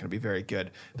 Diamondbacks not going to be very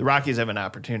good. The Rockies have an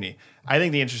opportunity. I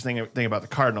think the interesting thing about the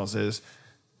Cardinals is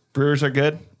Brewers are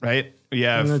good, right?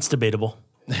 It's debatable.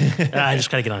 I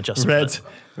just gotta get on Justin.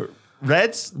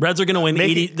 Reds are going to win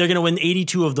 80. They're going to win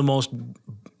 82 of the most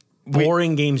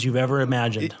boring games you've ever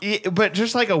imagined. But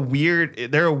just like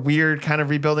they're a weird kind of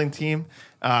rebuilding team.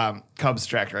 Cubs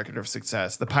track record of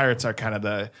success. The Pirates are kind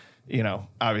of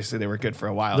obviously they were good for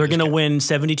a while. They're going to win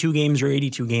 72 games or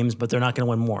 82 games, but they're not going to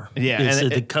win more. Yeah,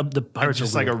 the Pirates are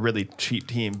just like a really cheap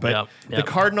team. But the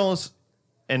Cardinals,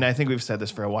 and I think we've said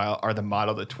this for a while, are the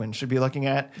model the Twins should be looking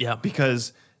at. Yeah,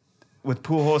 because with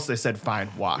Pujols, they said, "Fine,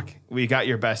 walk. We got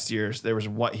your best years." There was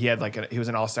he was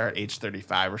an All-Star at age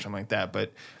 35 or something like that,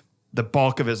 but the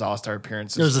bulk of his All-Star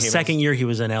appearances. There was the second year he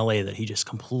was in LA that he just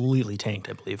completely tanked,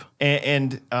 I believe.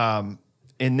 And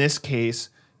in this case,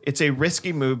 it's a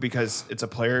risky move because it's a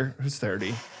player who's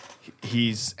 30.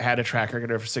 He's had a track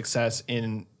record of success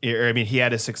he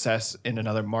had a success in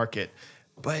another market.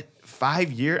 But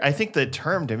 5 years, I think the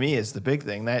term to me is the big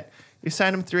thing, that you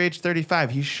sign him through age 35.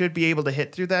 He should be able to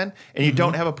hit through then. And you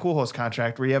don't have a Pujols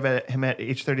contract where you have him at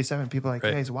age 37. People are like,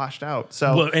 yeah, he's washed out.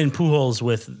 So, and Pujols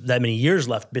with that many years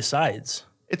left besides.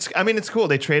 It's cool.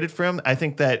 They traded for him. I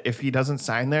think that if he doesn't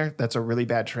sign there, that's a really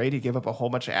bad trade. He gave up a whole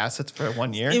bunch of assets for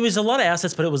 1 year. It was a lot of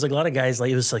assets, but it was like a lot of guys,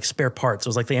 like it was like spare parts. It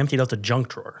was like they emptied out the junk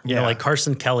drawer. Yeah. Like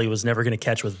Carson Kelly was never going to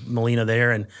catch with Molina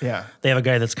there, and they have a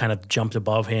guy that's kind of jumped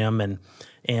above him, and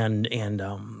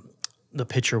the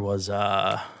pitcher was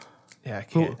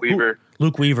Weaver.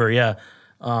 Luke Weaver. Yeah,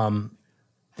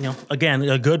 again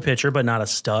a good pitcher, but not a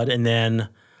stud. And then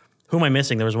who am I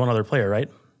missing? There was one other player, right?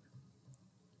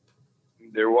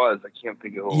 There was. I can't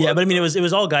think of who. Yeah, but I mean, it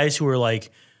was all guys who were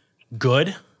like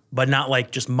good, but not like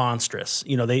just monstrous.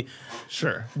 They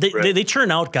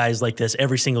churn out guys like this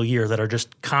every single year that are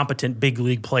just competent big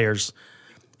league players,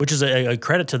 which is a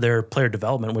credit to their player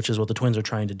development, which is what the Twins are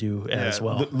trying to do as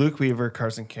well. Luke Weaver,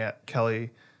 Carson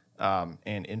Kelly, and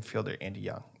infielder Andy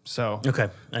Young. So okay,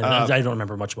 I don't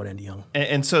remember much about Andy Young.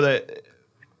 And so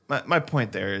my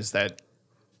point there is that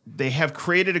they have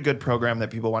created a good program that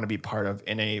people want to be part of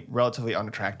in a relatively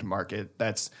unattractive market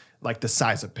that's like the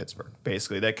size of Pittsburgh,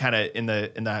 basically. That kind of in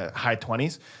the high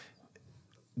 20s.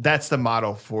 That's the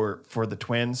model for the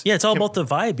Twins. Yeah, it's all about the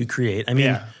vibe you create. I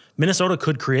mean, Minnesota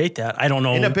could create that. I don't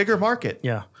know. In a bigger market.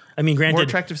 Yeah. I mean, granted. More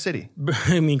attractive city.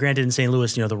 Granted in St.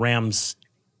 Louis, the Rams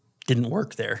didn't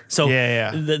work there. So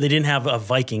they didn't have a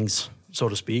Vikings, so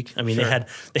to speak. I mean, they had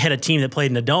a team that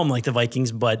played in a dome like the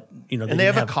Vikings, but and they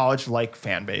have a college-like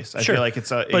fan base. I feel like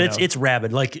it's it's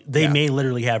rabid. Like they may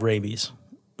literally have rabies.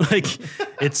 Like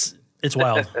it's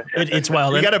wild. It's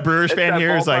wild. You got a Brewers fan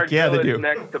here who's like, yeah, they do.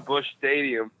 Next to Busch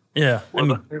Stadium. Yeah,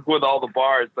 with all the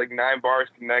bars, like 9 bars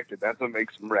connected. That's what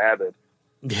makes them rabid.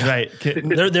 Yeah. Right.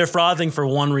 They're frothing for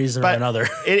one reason or another.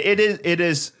 It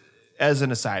is. As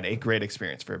an aside, a great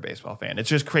experience for a baseball fan. It's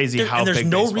just crazy how and there's big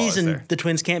no baseball is reason there. the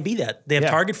Twins can't be that. They have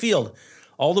Target Field.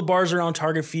 all the bars around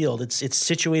Target Field. It's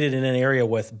situated in an area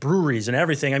with breweries and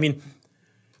everything. I mean,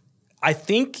 I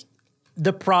think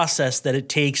the process that it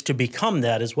takes to become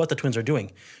that is what the Twins are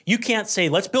doing. You can't say,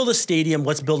 let's build a stadium,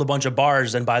 let's build a bunch of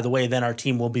bars, and by the way, then our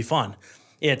team will be fun.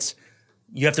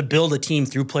 You have to build a team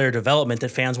through player development that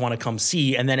fans want to come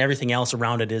see, and then everything else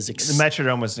around it is... The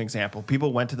Metrodome was an example.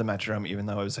 People went to the Metrodome even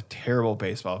though it was a terrible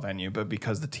baseball venue, but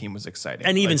because the team was exciting.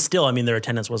 And even still, I mean, their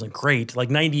attendance wasn't great. Like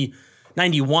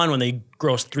 91, when they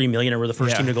grossed $3 million, or were the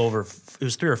first team to go over, it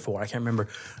was 3 or 4, I can't remember.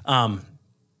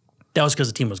 That was because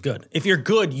the team was good. If you're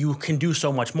good, you can do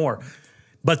so much more.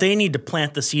 But they need to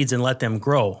plant the seeds and let them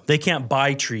grow. They can't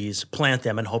buy trees, plant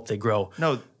them, and hope they grow.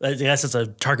 No. I guess it's a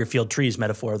Target Field trees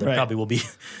metaphor that probably will be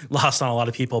lost on a lot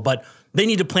of people. But they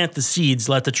need to plant the seeds,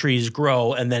 let the trees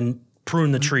grow, and then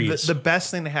prune the trees. The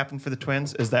best thing that happened for the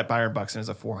Twins is that Byron Buxton is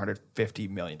a $450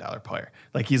 million player.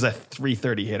 Like, he's a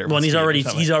 330 hitter. Well, and he's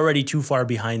already too far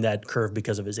behind that curve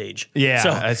because of his age. Yeah. So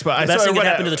the best thing that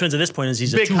happened to the Twins at this point is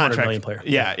he's a $200 million player.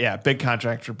 Yeah, big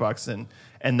contract for Buxton,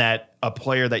 and that a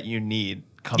player that you need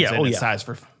comes in size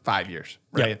for 5 years,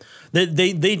 right? Yeah.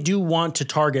 They do want to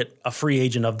target a free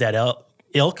agent of that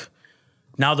ilk.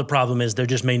 Now the problem is there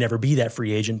just may never be that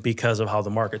free agent because of how the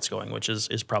market's going, which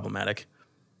is problematic.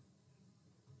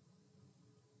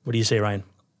 What do you say, Ryan?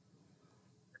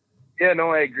 Yeah,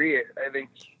 no, I agree. I think,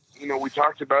 we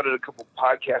talked about it a couple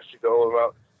podcasts ago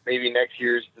about maybe next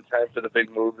year's the time for the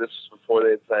big move. This was before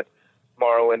they had signed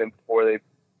Marlin and before they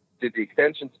did the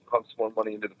extensions and pumped some more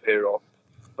money into the payroll.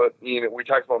 But, we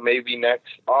talked about maybe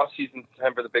next offseason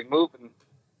time for the big move. And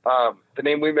the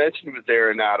name we mentioned was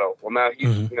Arenado. Well, now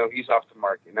he's off the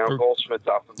market. Now Goldschmidt's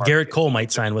off the market. Garrett Cole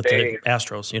might sign with the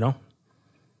Astros,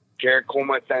 Garrett Cole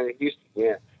might sign in Houston,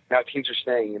 yeah. Now teams are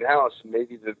staying in-house.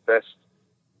 Maybe the best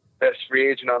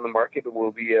free agent on the market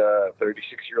will be a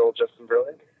 36-year-old Justin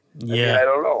Verlander. Yeah. I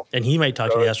don't know. And he might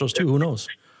talk to the Astros too. Who knows?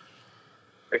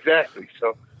 Exactly.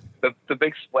 So the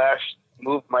big splash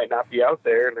move might not be out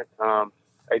there. And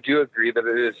I do agree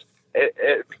that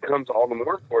it becomes all the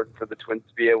more important for the Twins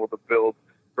to be able to build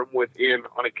from within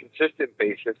on a consistent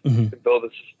basis and build a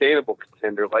sustainable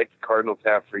contender like the Cardinals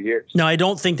have for years. Now, I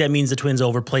don't think that means the Twins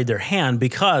overplayed their hand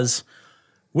because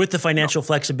with the financial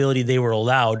flexibility they were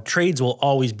allowed, trades will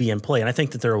always be in play. And I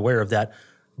think that they're aware of that.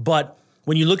 But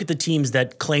when you look at the teams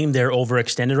that claim they're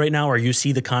overextended right now, or you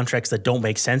see the contracts that don't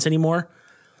make sense anymore,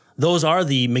 those are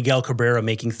the Miguel Cabrera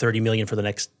making $30 million for the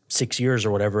next 6 years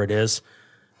or whatever it is.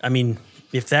 I mean,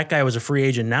 if that guy was a free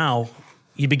agent now,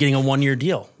 you'd be getting a 1-year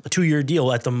deal, a 2-year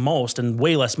deal at the most, and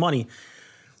way less money.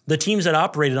 The teams that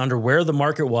operated under where the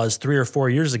market was 3 or 4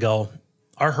 years ago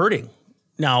are hurting.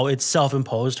 Now, it's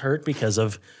self-imposed hurt because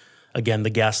of, again, the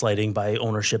gaslighting by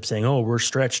ownership saying, oh, we're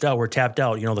stretched out, we're tapped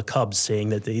out. The Cubs saying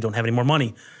that they don't have any more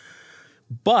money.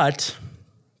 But,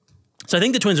 so I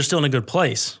think the Twins are still in a good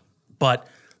place, but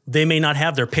they may not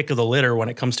have their pick of the litter when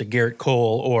it comes to Garrett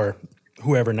Cole or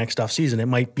whoever next offseason. It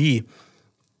might be,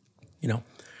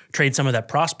 trade some of that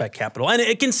prospect capital. And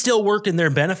it can still work in their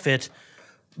benefit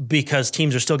because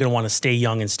teams are still going to want to stay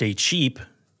young and stay cheap,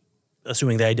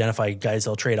 assuming they identify guys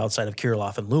they'll trade outside of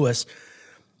Kirilloff and Lewis.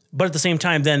 But at the same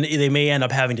time, then they may end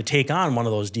up having to take on one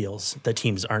of those deals that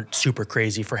teams aren't super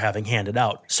crazy for having handed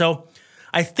out. So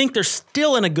I think they're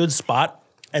still in a good spot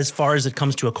as far as it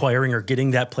comes to acquiring or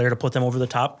getting that player to put them over the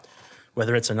top,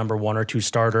 whether it's a number 1 or 2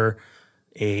 starter,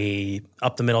 a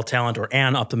up-the-middle talent, or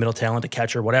an up-the-middle talent, a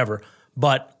catcher, whatever.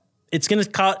 But it's going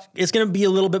to be a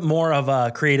little bit more of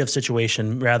a creative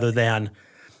situation rather than,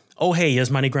 oh, hey,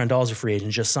 Yasmani Grandal's a free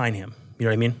agent, just sign him. You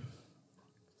know what I mean?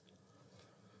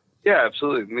 Yeah,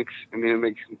 absolutely. It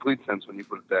makes complete sense when you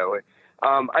put it that way.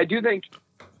 I do think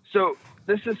so.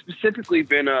 This has specifically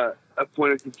been a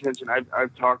point of contention.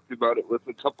 I've talked about it with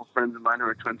a couple friends of mine who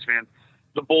are Twins fans.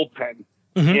 The bullpen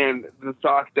and the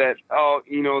thought that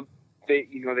they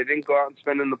didn't go out and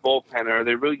spend in the bullpen. Are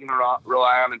they really going to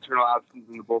rely on internal options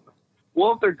in the bullpen?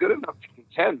 Well, if they're good enough to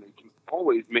contend, they can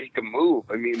always make a move.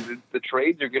 I mean, the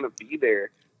trades are going to be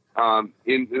there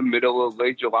in the middle of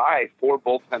late July for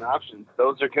bullpen options.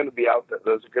 Those are going to be out there.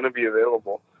 Those are going to be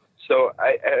available. So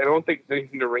I don't think there's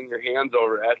anything to wring your hands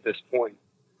over at this point.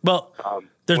 Well,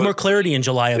 there's more clarity in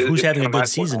July of who's having a good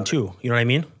season too. You know what I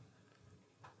mean?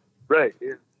 Right.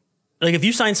 Yeah. Like if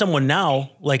you sign someone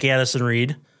now, like Addison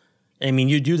Reed, I mean,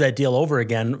 you do that deal over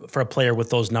again for a player with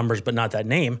those numbers but not that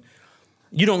name,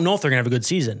 you don't know if they're going to have a good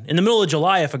season. In the middle of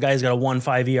July, if a guy's got a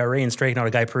 1.5 ERA and striking out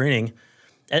a guy per inning,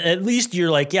 at least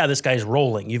you're like, yeah, this guy's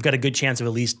rolling. You've got a good chance of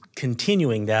at least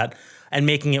continuing that and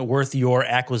making it worth your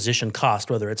acquisition cost,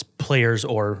 whether it's players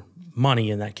or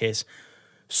money in that case.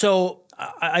 So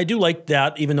I do like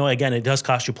that, even though, again, it does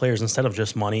cost you players instead of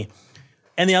just money.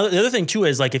 And the other thing too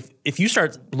is like if you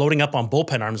start loading up on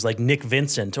bullpen arms like Nick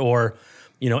Vincent or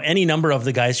any number of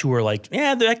the guys who are like,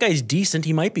 yeah, that guy's decent,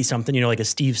 he might be something, like a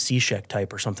Steve Cishek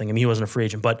type or something. I mean, he wasn't a free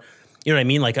agent, but you know what I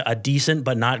mean, like a decent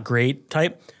but not great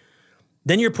type.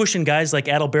 Then you're pushing guys like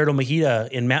Adalberto Mejia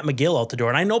and Matt McGill out the door.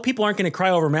 And I know people aren't going to cry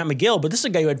over Matt McGill, but this is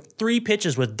a guy who had 3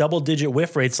 pitches with double-digit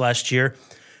whiff rates last year.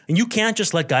 And you can't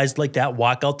just let guys like that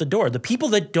walk out the door. The people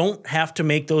that don't have to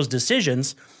make those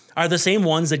decisions are the same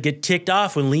ones that get ticked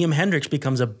off when Liam Hendricks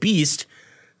becomes a beast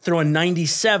throwing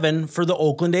 97 for the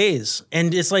Oakland A's.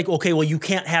 And it's like, okay, well, you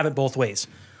can't have it both ways.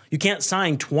 You can't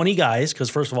sign 20 guys because,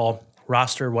 first of all,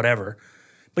 roster, whatever.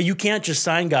 But you can't just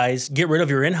sign guys, get rid of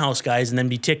your in-house guys, and then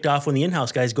be ticked off when the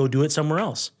in-house guys go do it somewhere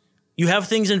else. You have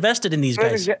things invested in these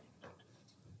guys.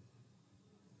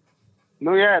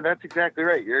 No, yeah, that's exactly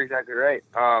right. You're exactly right.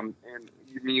 And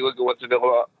you look at what's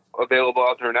available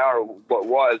out there now, or what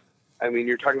was. I mean,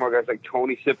 you're talking about guys like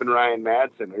Tony Sipp and Ryan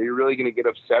Madsen. Are you really going to get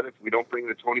upset if we don't bring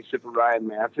the Tony Sipp and Ryan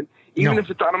Madsen? Even if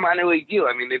it's on a minor league deal.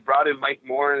 I mean, they brought in Mike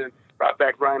Moore and brought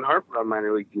back Ryan Harper on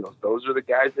minor league deals. Those are the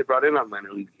guys they brought in on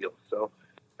minor league deals. So,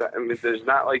 I mean, there's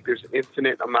not like there's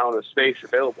infinite amount of space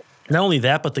available. Not only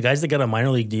that, but the guys that got on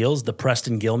minor league deals, the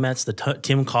Preston Gilmets, the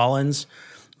Tim Collins,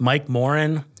 Mike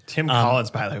Morin. Tim Collins,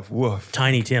 by the way, woof.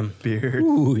 Tiny Tim. Beard.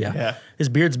 Ooh, yeah. His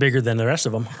beard's bigger than the rest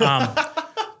of them.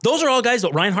 Those are all guys,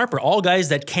 Ryan Harper, all guys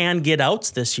that can get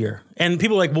outs this year. And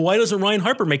people are like, well, why doesn't Ryan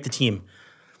Harper make the team?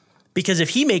 Because if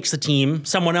he makes the team,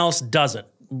 someone else doesn't,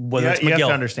 whether it's McGill. You have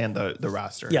to understand the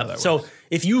roster. Yeah, so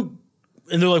if you...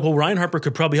 And they're like, well, Ryan Harper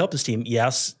could probably help this team.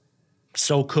 Yes,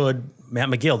 so could Matt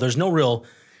McGill. There's no real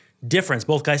difference.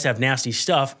 Both guys have nasty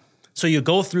stuff. So you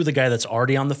go through the guy that's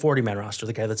already on the 40-man roster,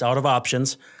 the guy that's out of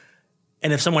options.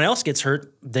 And if someone else gets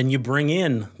hurt, then you bring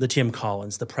in the Tim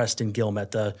Collins, the Preston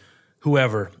Gilmet, the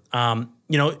whoever.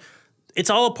 It's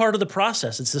all a part of the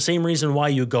process. It's the same reason why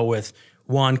you go with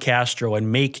Juan Castro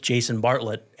and make Jason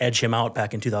Bartlett edge him out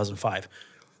back in 2005.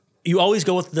 You always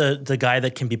go with the guy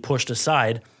that can be pushed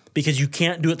aside, because you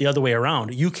can't do it the other way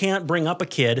around. You can't bring up a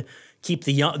kid, keep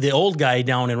the old guy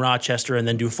down in Rochester, and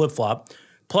then do flip-flop.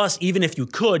 Plus, even if you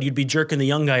could, you'd be jerking the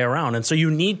young guy around. And so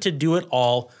you need to do it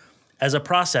all as a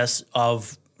process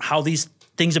of how these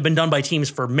things have been done by teams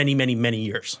for many, many, many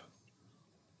years.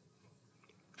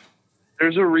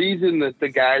 There's a reason that the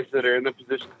guys that are in the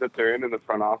positions that they're in the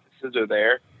front offices are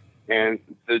there, and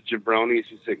the jabronis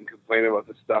who sit and complain about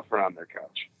the stuff are on their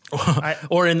couch.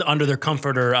 Or under their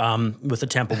comforter with a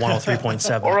temp of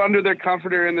 103.7. Or under their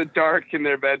comforter in the dark in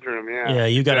their bedroom. Yeah. Yeah,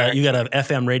 you got a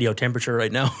FM radio temperature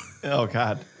right now. Oh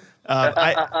God,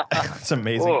 it's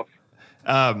amazing.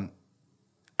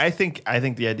 I think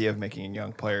the idea of making a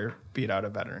young player beat out a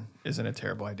veteran isn't a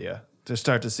terrible idea to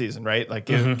start the season, right? Like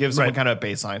give someone kind of a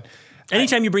baseline.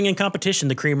 Anytime you bring in competition,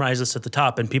 the cream rises at the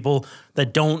top, and people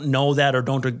that don't know that or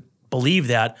don't believe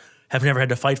that have never had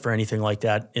to fight for anything like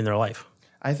that in their life.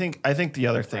 I think the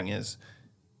other thing is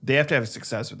they have to have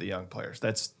success with the young players.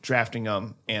 That's drafting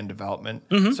them and development.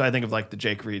 Mm-hmm. So I think of like the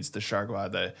Jake Reeds, the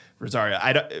Chargois, the Rosario.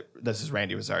 This is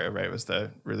Randy Rosario, right? Was the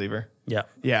reliever? Yeah.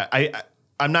 Yeah.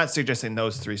 I'm not suggesting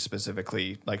those 3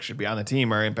 specifically like should be on the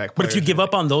team or impact players. But if you give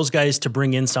up on those guys to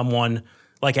bring in someone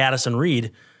like Addison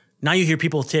Reed, now you hear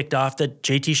people ticked off that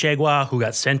JT Chargois, who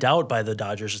got sent out by the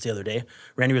Dodgers just the other day,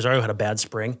 Randy Rosario had a bad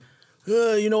spring. Why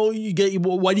do you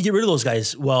get rid of those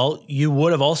guys? Well, you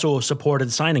would have also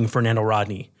supported signing Fernando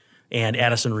Rodney and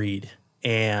Addison Reed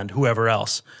and whoever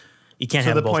else. You can't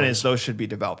have both. So the point is those should be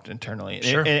developed internally.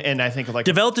 Sure. And I think of like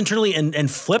developed internally and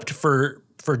flipped for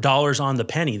dollars on the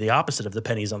penny, the opposite of the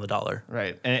pennies on the dollar.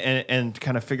 Right. And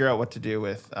kind of figure out what to do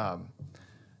with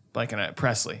like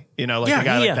Presley, a guy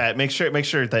like that. Make sure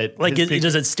that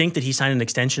does it stink that he signed an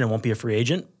extension and won't be a free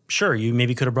agent? Sure, you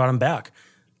maybe could have brought him back.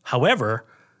 However,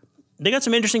 they got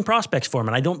some interesting prospects for him,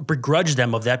 and I don't begrudge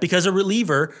them of that because a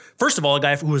reliever, first of all, a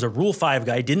guy who was a Rule 5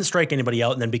 guy, didn't strike anybody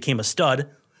out and then became a stud,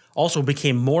 also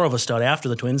became more of a stud after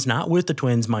the Twins, not with the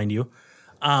Twins, mind you.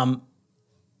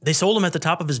 They sold him at the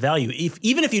top of his value.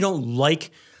 Even if you don't like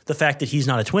the fact that he's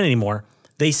not a Twin anymore,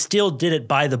 they still did it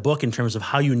by the book in terms of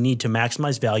how you need to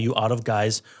maximize value out of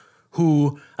guys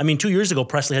who, 2 years ago,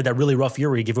 Presley had that really rough year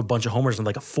where he gave a bunch of homers and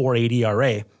like a 4.8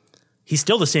 ERA. He's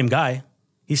still the same guy.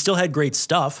 He still had great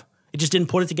stuff. It just didn't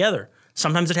put it together.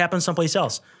 Sometimes it happens someplace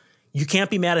else. You can't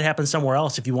be mad it happens somewhere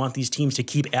else if you want these teams to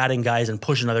keep adding guys and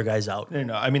pushing other guys out.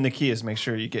 No. The key is make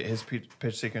sure you get his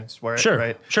pitch sequence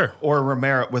right. Sure. Or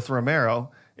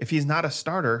Romero, if he's not a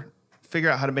starter, figure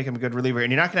out how to make him a good reliever. And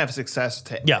you're not going to have success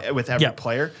with every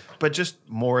player, but just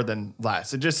more than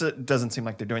less. It doesn't seem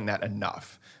like they're doing that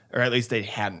enough, or at least they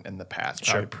hadn't in the past,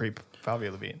 probably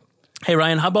pre-Fabio Levine. Hey,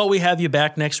 Ryan, how about we have you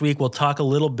back next week? We'll talk a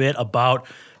little bit about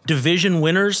division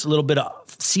winners, a little bit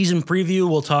of season preview.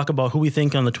 We'll talk about who we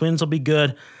think on the Twins will be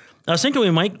good. I was thinking we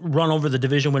might run over the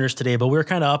division winners today, but we're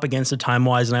kind of up against it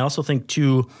time-wise, and I also think,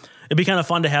 too, it'd be kind of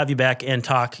fun to have you back and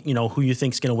talk, who you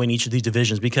think's going to win each of these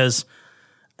divisions because,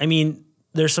 I mean,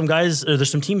 there's some guys, or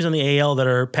there's some teams in the AL that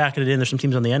are packing it in. There's some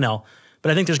teams on the NL,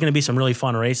 but I think there's going to be some really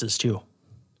fun races, too.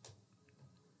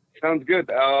 Sounds good.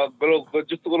 But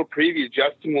just a little preview.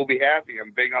 Justin will be happy.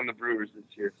 I'm big on the Brewers this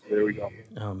year. So there we go.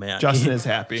 Oh, man. Justin is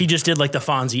happy. He just did like the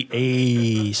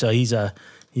Fonzie, so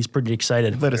he's pretty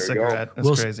excited. Lit a cigarette.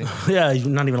 That's crazy. Yeah, he's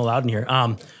not even allowed in here.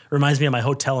 Reminds me of my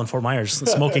hotel in Fort Myers, the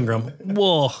smoking room.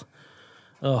 Whoa.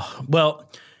 Oh, well,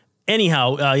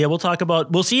 anyhow,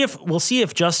 we'll see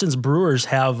if Justin's Brewers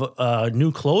have a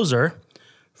new closer.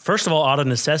 First of all, out of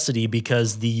necessity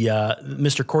because the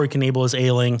Mr. Corey Knebel is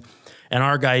ailing, and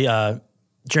our guy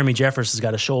Jeremy Jeffress has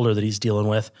got a shoulder that he's dealing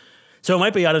with. So it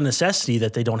might be out of necessity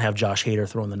that they don't have Josh Hader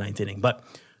throwing the ninth inning, but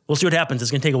we'll see what happens. It's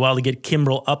going to take a while to get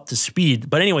Kimbrel up to speed.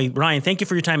 But anyway, Ryan, thank you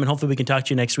for your time, and hopefully we can talk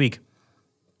to you next week.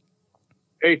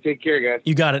 Hey, take care, guys.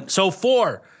 You got it. So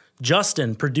for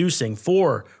Justin producing,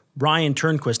 for Ryan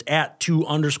Turnquist at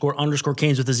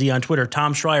 2__Canes with a Z on Twitter,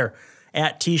 Tom Schreier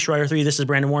at TSchreier3. This is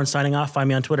Brandon Warren signing off. Find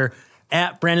me on Twitter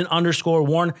at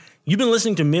Brandon_Warren. You've been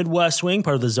listening to Midwest Swing,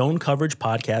 part of the Zone Coverage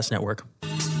Podcast Network.